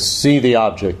голограмм. You just see the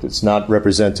object, it's not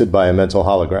represented by a mental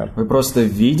hologram. Вы просто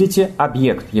видите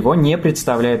объект, его не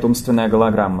представляет умственная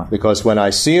голограмма. Because when I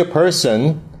see a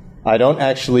person, I don't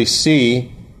actually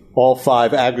see all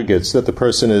five aggregates that the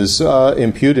person is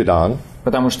imputed on.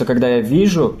 Потому что когда я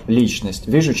вижу личность,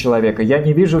 вижу человека, я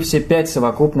не вижу все 5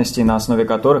 совокупностей, на основе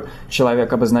которых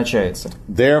человек обозначается.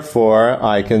 Therefore,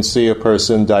 I can see a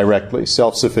person directly,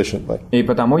 self-sufficiently. И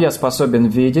потому я способен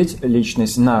видеть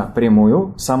личность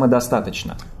напрямую,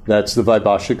 самодостаточно. That's the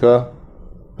Vaibhashika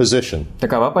position.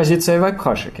 Такова позиция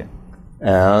Вайбхашики.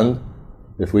 And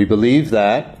if we believe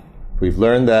that, if we've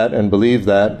learned that and believe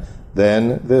that,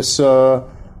 then this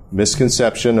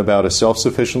misconception about a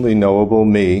self-sufficiently knowable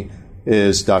me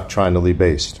is doctrinally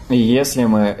based. И если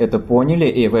мы это поняли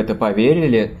и в это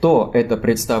поверили, то это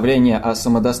представление о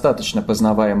самодостаточно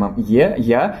познаваемом «я»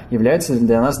 является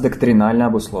для нас доктринально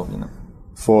обусловленным.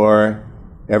 For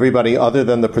everybody other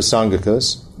than the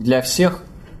Prasangikas, Для всех,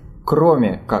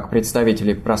 кроме как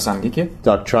представителей прасангики,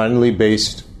 doctrinally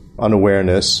based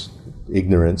unawareness,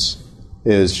 ignorance,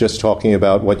 is just talking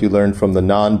about what you learned from the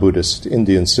non-Buddhist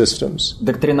Indian systems.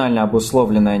 доктринально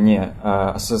обусловленное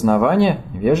неосознавание,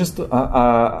 невежество,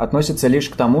 относится лишь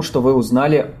к тому, что вы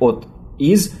узнали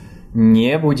из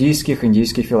небуддийских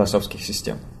индийских философских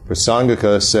систем.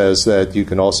 Prasangika says that you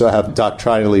can also have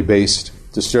doctrinally based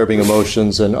disturbing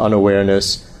emotions and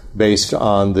unawareness based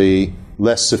on the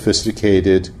less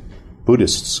sophisticated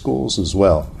Buddhist schools as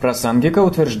well. Прасангика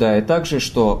утверждает также,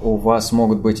 что у вас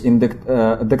могут быть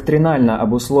доктринально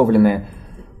обусловленные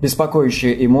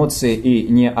беспокоящие эмоции и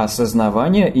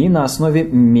неосознавание и на основе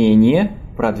менее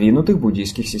продвинутых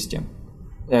буддийских систем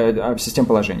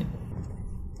положений.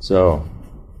 So,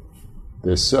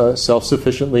 this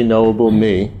self-sufficiently knowable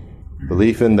me,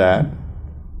 belief in that,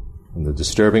 and the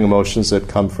disturbing emotions that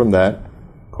come from that,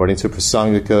 according to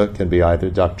Prasangika, can be either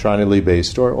doctrinally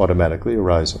based or automatically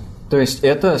arising. То есть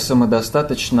это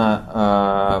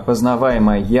самодостаточно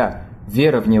познаваемое «я»,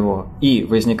 вера в него и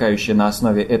возникающие на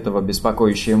основе этого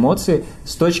беспокоящие эмоции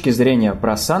с точки зрения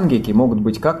прасангики могут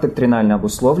быть как доктринально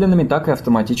обусловленными, так и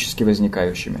автоматически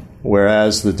возникающими.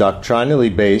 Whereas the doctrinally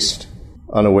based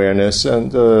unawareness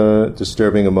and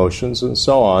disturbing emotions and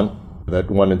so on,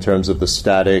 that one in terms of the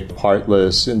static,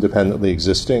 heartless, independently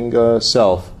existing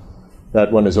self,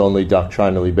 that one is only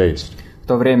doctrinally based. В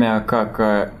то время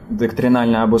как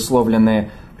доктринально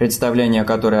обусловленные представления,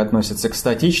 которые относятся к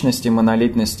статичности,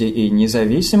 монолитности и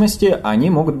независимости, они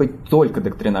могут быть только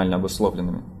доктринально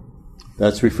обусловленными.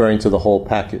 That's referring to the whole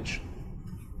package.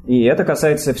 И это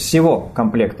касается всего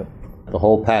комплекта. The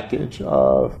whole package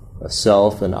of a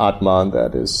self and Atman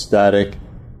that is static,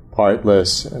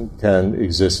 partless, and can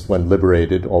exist when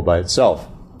liberated all by itself.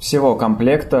 Всего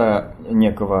комплекта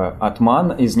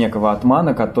из некого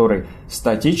атмана, который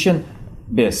статичен,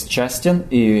 бесчастен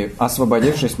и,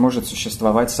 освободившись, может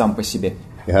существовать сам по себе.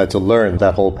 You had to learn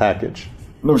that whole package.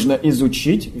 Нужно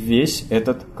изучить весь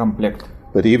этот комплект.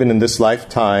 But even in this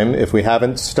lifetime, if we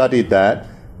haven't studied that,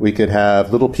 we could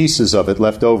have little pieces of it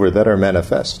left over that are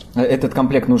manifest. Этот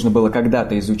комплект нужно было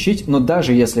когда-то изучить, но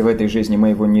даже если в этой жизни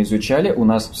мы его не изучали, у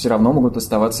нас все равно могут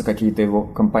оставаться какие-то его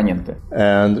компоненты.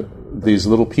 And these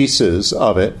little pieces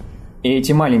of it И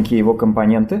эти маленькие его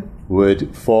компоненты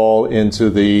would fall into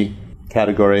the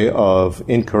category of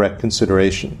incorrect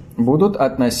consideration, будут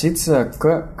относиться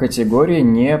к категории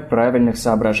неправильных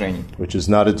соображений, which is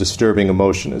not a disturbing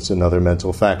emotion, it's another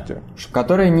mental factor.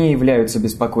 которые не являются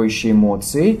беспокоящей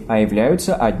эмоцией, а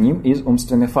являются одним из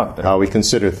умственных факторов. How we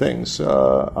consider things,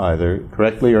 either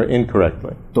correctly or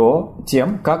incorrectly. То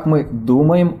тем, как мы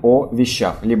думаем о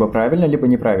вещах, либо правильно, либо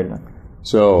неправильно.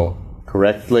 So,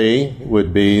 correctly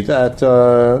would be that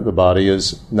the body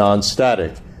is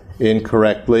non-static.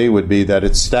 Incorrectly would be that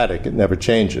it's static, it never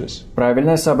changes.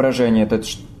 Правильное соображение – это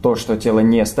то, что тело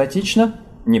не статично.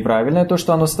 Неправильное – то,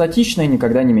 что оно статично и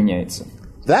никогда не меняется.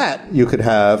 That you could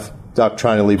have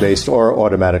doctrinally based or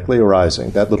automatically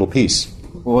arising, that little piece.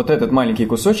 Вот этот маленький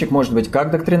кусочек может быть как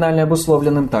доктринально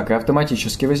обусловленным, так и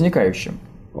автоматически возникающим.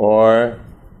 Or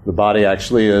the body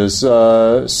actually is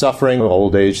suffering,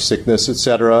 old age, sickness,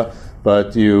 etc.,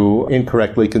 but you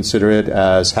incorrectly consider it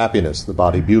as happiness, the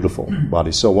body beautiful, the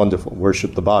body so wonderful,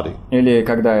 worship the body. Или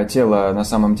когда тело на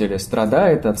самом деле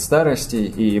страдает от старости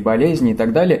и болезней и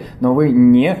так далее, но вы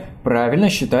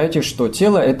неправильно считаете, что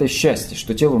тело – это счастье,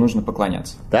 что телу нужно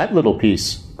поклоняться. That little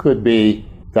piece could be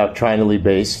doctrinally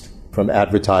based from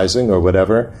advertising or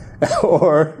whatever,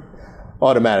 or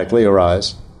automatically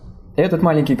arise. Этот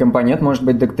маленький компонент может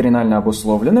быть доктринально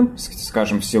обусловленным,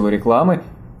 скажем, в силу рекламы,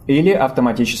 или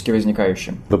автоматически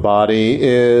возникающим. The body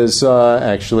is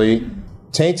actually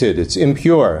tainted, it's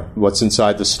impure. What's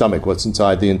inside the stomach, what's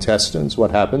inside the intestines,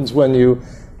 what happens when you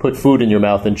put food in your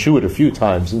mouth and chew it a few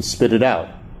times and spit it out.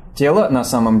 Тело на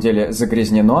самом деле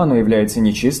загрязнено, оно является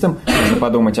нечистым. Нужно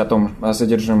подумать о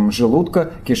содержимом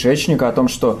желудка, кишечника, о том,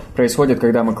 что происходит,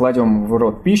 когда мы кладем в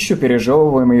рот пищу,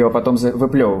 пережевываем ее, а потом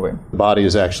выплевываем. The body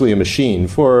is actually a machine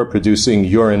for producing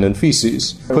urine and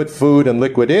feces. Put food and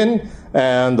liquid in,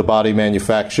 and the body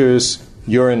manufactures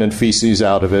urine and feces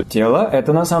out of it. Тело –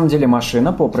 это на самом деле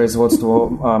машина по производству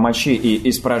мочи и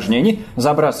испражнений.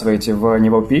 Забрасываете в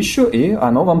него пищу, и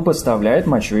оно вам поставляет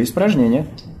мочу и испражнения.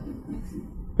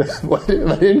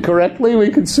 Incorrectly, we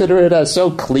consider it as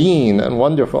so clean and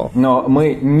wonderful. Но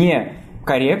мы не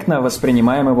корректно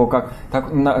воспринимаем его как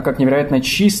невероятно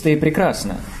чисто и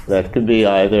прекрасно. That could be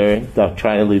either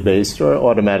doctrinally based or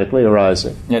automatically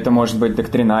arising. Это может быть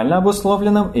доктринально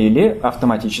обусловленным или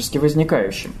автоматически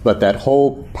возникающим. But that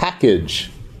whole package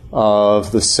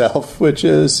of the self, which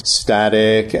is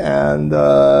static and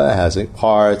has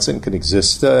parts and can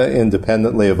exist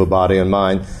independently of a body and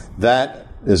mind, that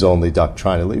is only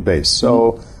doctrinally based.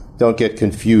 So don't get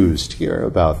confused here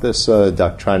about this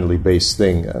doctrinally based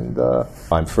thing and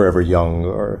I'm forever young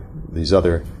or these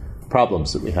other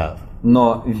problems that we have.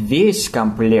 Но весь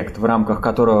комплект, в рамках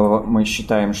которого мы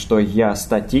считаем, что «я»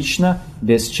 статично,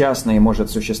 бесчастно и может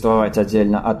существовать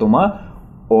отдельно от ума,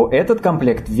 этот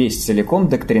комплект весь целиком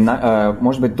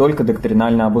может быть только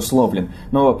доктринально обусловлен.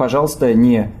 Но, пожалуйста,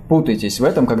 не путайтесь в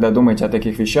этом, когда думаете о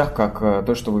таких вещах, как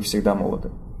то, что вы всегда молоды.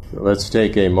 Let's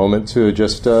take a moment to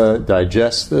just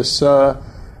digest this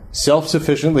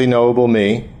self-sufficiently knowable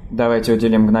me. Давайте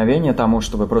уделим мгновение тому,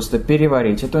 чтобы просто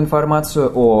переварить эту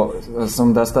информацию о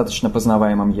самодостаточно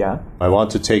познаваемом «я». I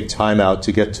want to take time out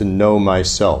to get to know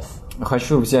myself.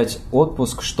 Хочу взять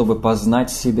отпуск, чтобы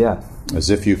познать себя. As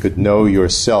if you could know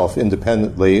yourself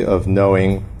independently of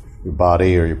knowing your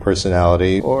body or your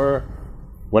personality or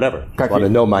whatever. I want to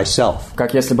know myself.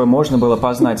 Как если бы можно было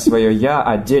познать свое «я»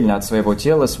 отдельно от своего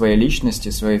тела, своей личности,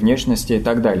 своей внешности и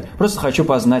так далее. Просто хочу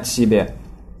познать себя.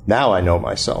 Now I know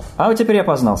myself. А вот теперь я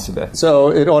познал себя.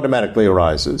 So it automatically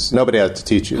arises. Nobody had to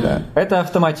teach you that. Это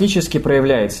автоматически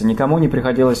проявляется. Никому не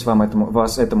приходилось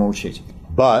вас этому учить.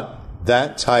 But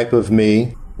that type of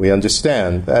me, we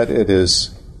understand that it is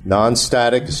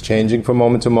non-static, it's changing from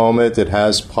moment to moment, it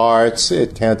has parts,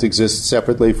 it can't exist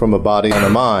separately from a body and a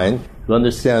mind. We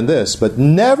understand this, but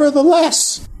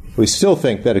nevertheless, we still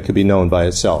think that it could be known by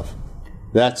itself.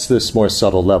 That's this more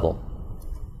subtle level.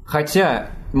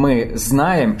 Хотя мы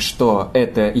знаем, что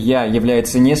это «я»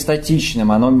 является не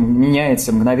статичным, оно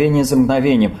меняется мгновение за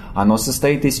мгновением, оно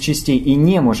состоит из частей и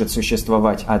не может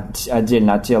существовать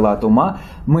отдельно от тела, от ума,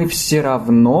 мы все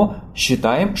равно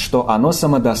считаем, что оно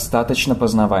самодостаточно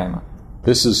познаваемо.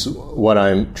 This is what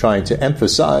I'm trying to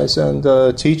emphasize and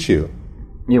teach you.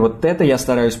 И вот это я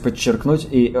стараюсь подчеркнуть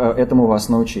и этому вас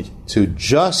научить. To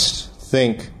just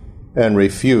think and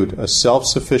refute a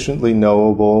self-sufficiently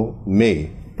knowable me.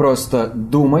 Просто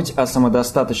думать о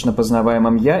самодостаточно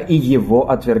познаваемом «я» и его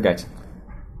отвергать.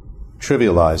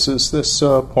 Trivializes this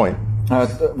point.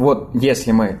 Вот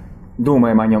если мы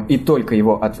думаем о нем и только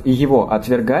его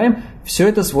отвергаем, все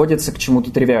это сводится к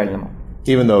чему-то тривиальному.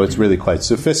 Even though it's really quite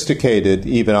sophisticated,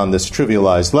 even on this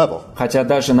trivialized level. Хотя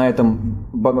даже на этом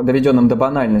доведенном до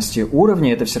банальности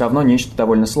уровне это все равно нечто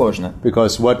довольно сложное.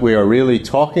 Because what we are really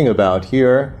talking about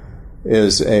here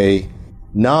is a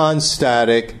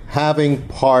non-static, having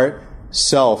part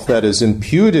self that is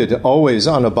imputed always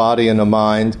on a body and a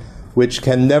mind, which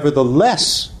can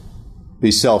nevertheless be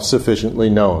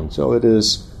self-sufficiently known. So it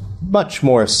is much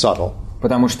more subtle.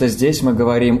 Потому что здесь мы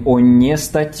говорим о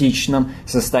нестатичном,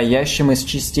 состоящем из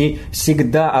частей,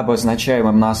 всегда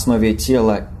обозначаемом на основе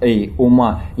тела и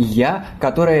ума «я»,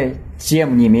 которое,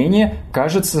 тем не менее,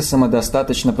 кажется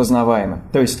самодостаточно познаваемым.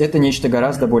 То есть это нечто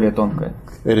гораздо более тонкое.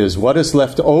 It is what is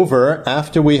left over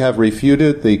after we have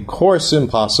refuted the coarse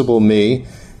impossible me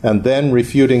and then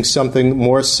refuting something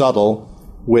more subtle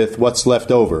with what's left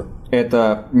over.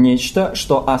 Это нечто,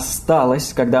 что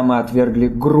осталось, когда мы отвергли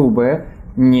грубое,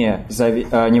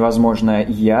 невозможное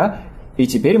 «я», и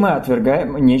теперь мы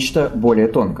отвергаем нечто более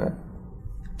тонкое.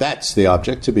 That's the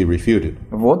object to be refuted.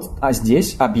 Вот, а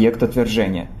здесь объект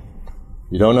отвержения.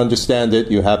 You don't understand it,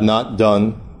 you have not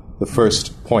done the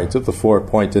first point of the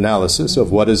four-point analysis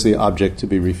of what is the object to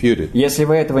be refuted. Если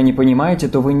вы этого не понимаете,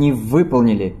 то вы не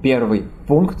выполнили первый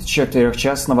пункт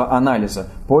четырехчастного анализа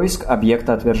 – поиск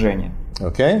объекта отвержения.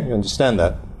 Okay, you understand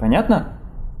that? Понятно?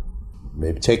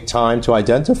 Maybe take time to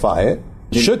identify it.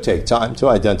 Should take time to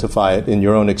identify it in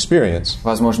your own experience.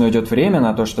 Возможно, уйдет время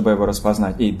на то, чтобы его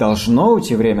распознать, и должно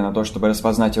уйти время на то, чтобы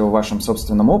распознать его в вашем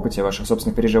собственном опыте, в ваших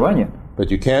собственных переживаниях. But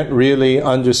you can't really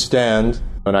understand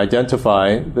and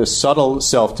identify the subtle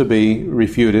self to be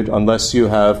refuted unless you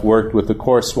have worked with the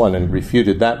coarse one and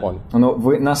refuted that one. Но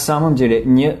вы на самом деле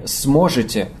не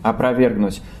сможете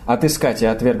опровергнуть, отыскать и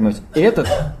отвергнуть этот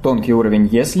тонкий уровень,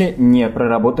 если не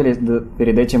проработали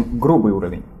перед этим грубый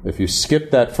уровень. If you skip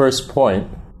that first point,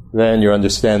 then your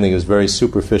understanding is very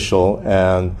superficial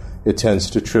and it tends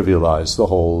to trivialize the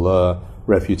whole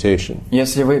refutation.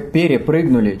 Если вы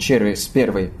перепрыгнули через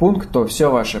первый пункт, то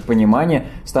все ваше понимание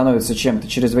становится чем-то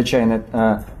чрезвычайно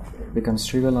becomes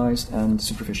trivialized and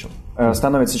superficial.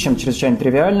 Становится чем-то чрезвычайно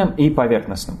тривиальным и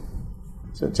поверхностным.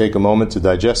 So take a moment to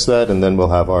digest that, and then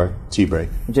we'll have our tea break.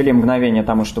 Уделим мгновение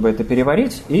тому, чтобы это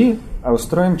переварить, и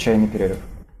устроим чайный перерыв.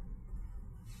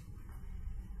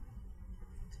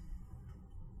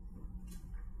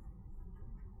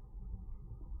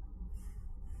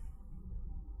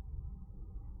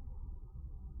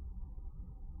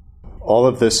 All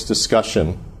of this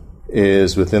discussion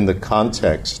is within the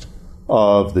context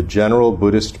of the general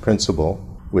Buddhist principle,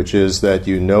 which is that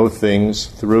you know things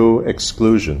through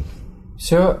exclusion.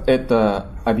 Все это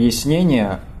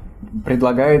объяснение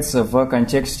предлагается в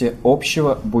контексте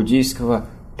общего буддийского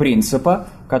принципа,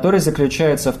 который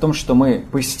заключается в том, что мы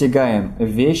постигаем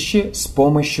вещи с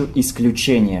помощью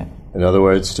исключения. In other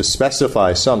words, to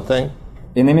specify something,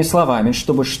 Иными словами,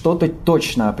 чтобы что-то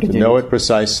точно to определить, know it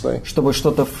precisely, чтобы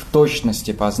что-то в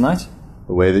точности познать,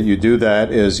 the way that you do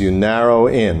that is you narrow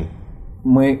in.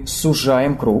 мы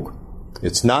сужаем круг.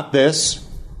 It's not this,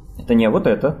 Это не вот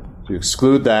это. you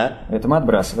exclude that, Это мы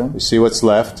отбрасываем. you see what's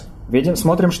left, Видим,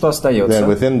 смотрим, что then остается.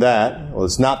 within that, well,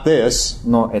 it's not this,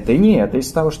 Но это и не это из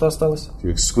того, что осталось.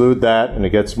 you exclude that, and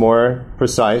it gets more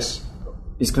precise,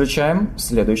 Исключаем.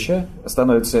 Следующее.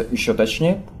 Становится еще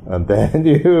точнее. and then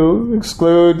you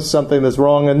exclude something that's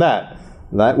wrong in that.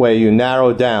 That way you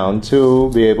narrow down to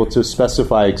be able to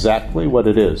specify exactly what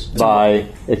it is by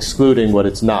excluding what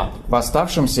it's not. В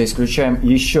оставшемся исключаем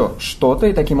еще что-то,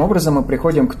 и таким образом мы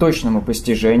приходим к точному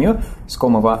постижению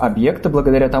искомого объекта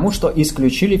благодаря тому, что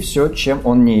исключили все, чем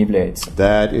он не является.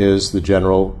 That is the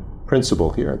general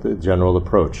principle here, the general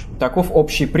approach. Таков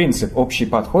общий принцип, общий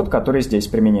подход, который здесь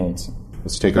применяется.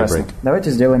 Let's take a break.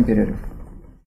 Давайте сделаем перерыв.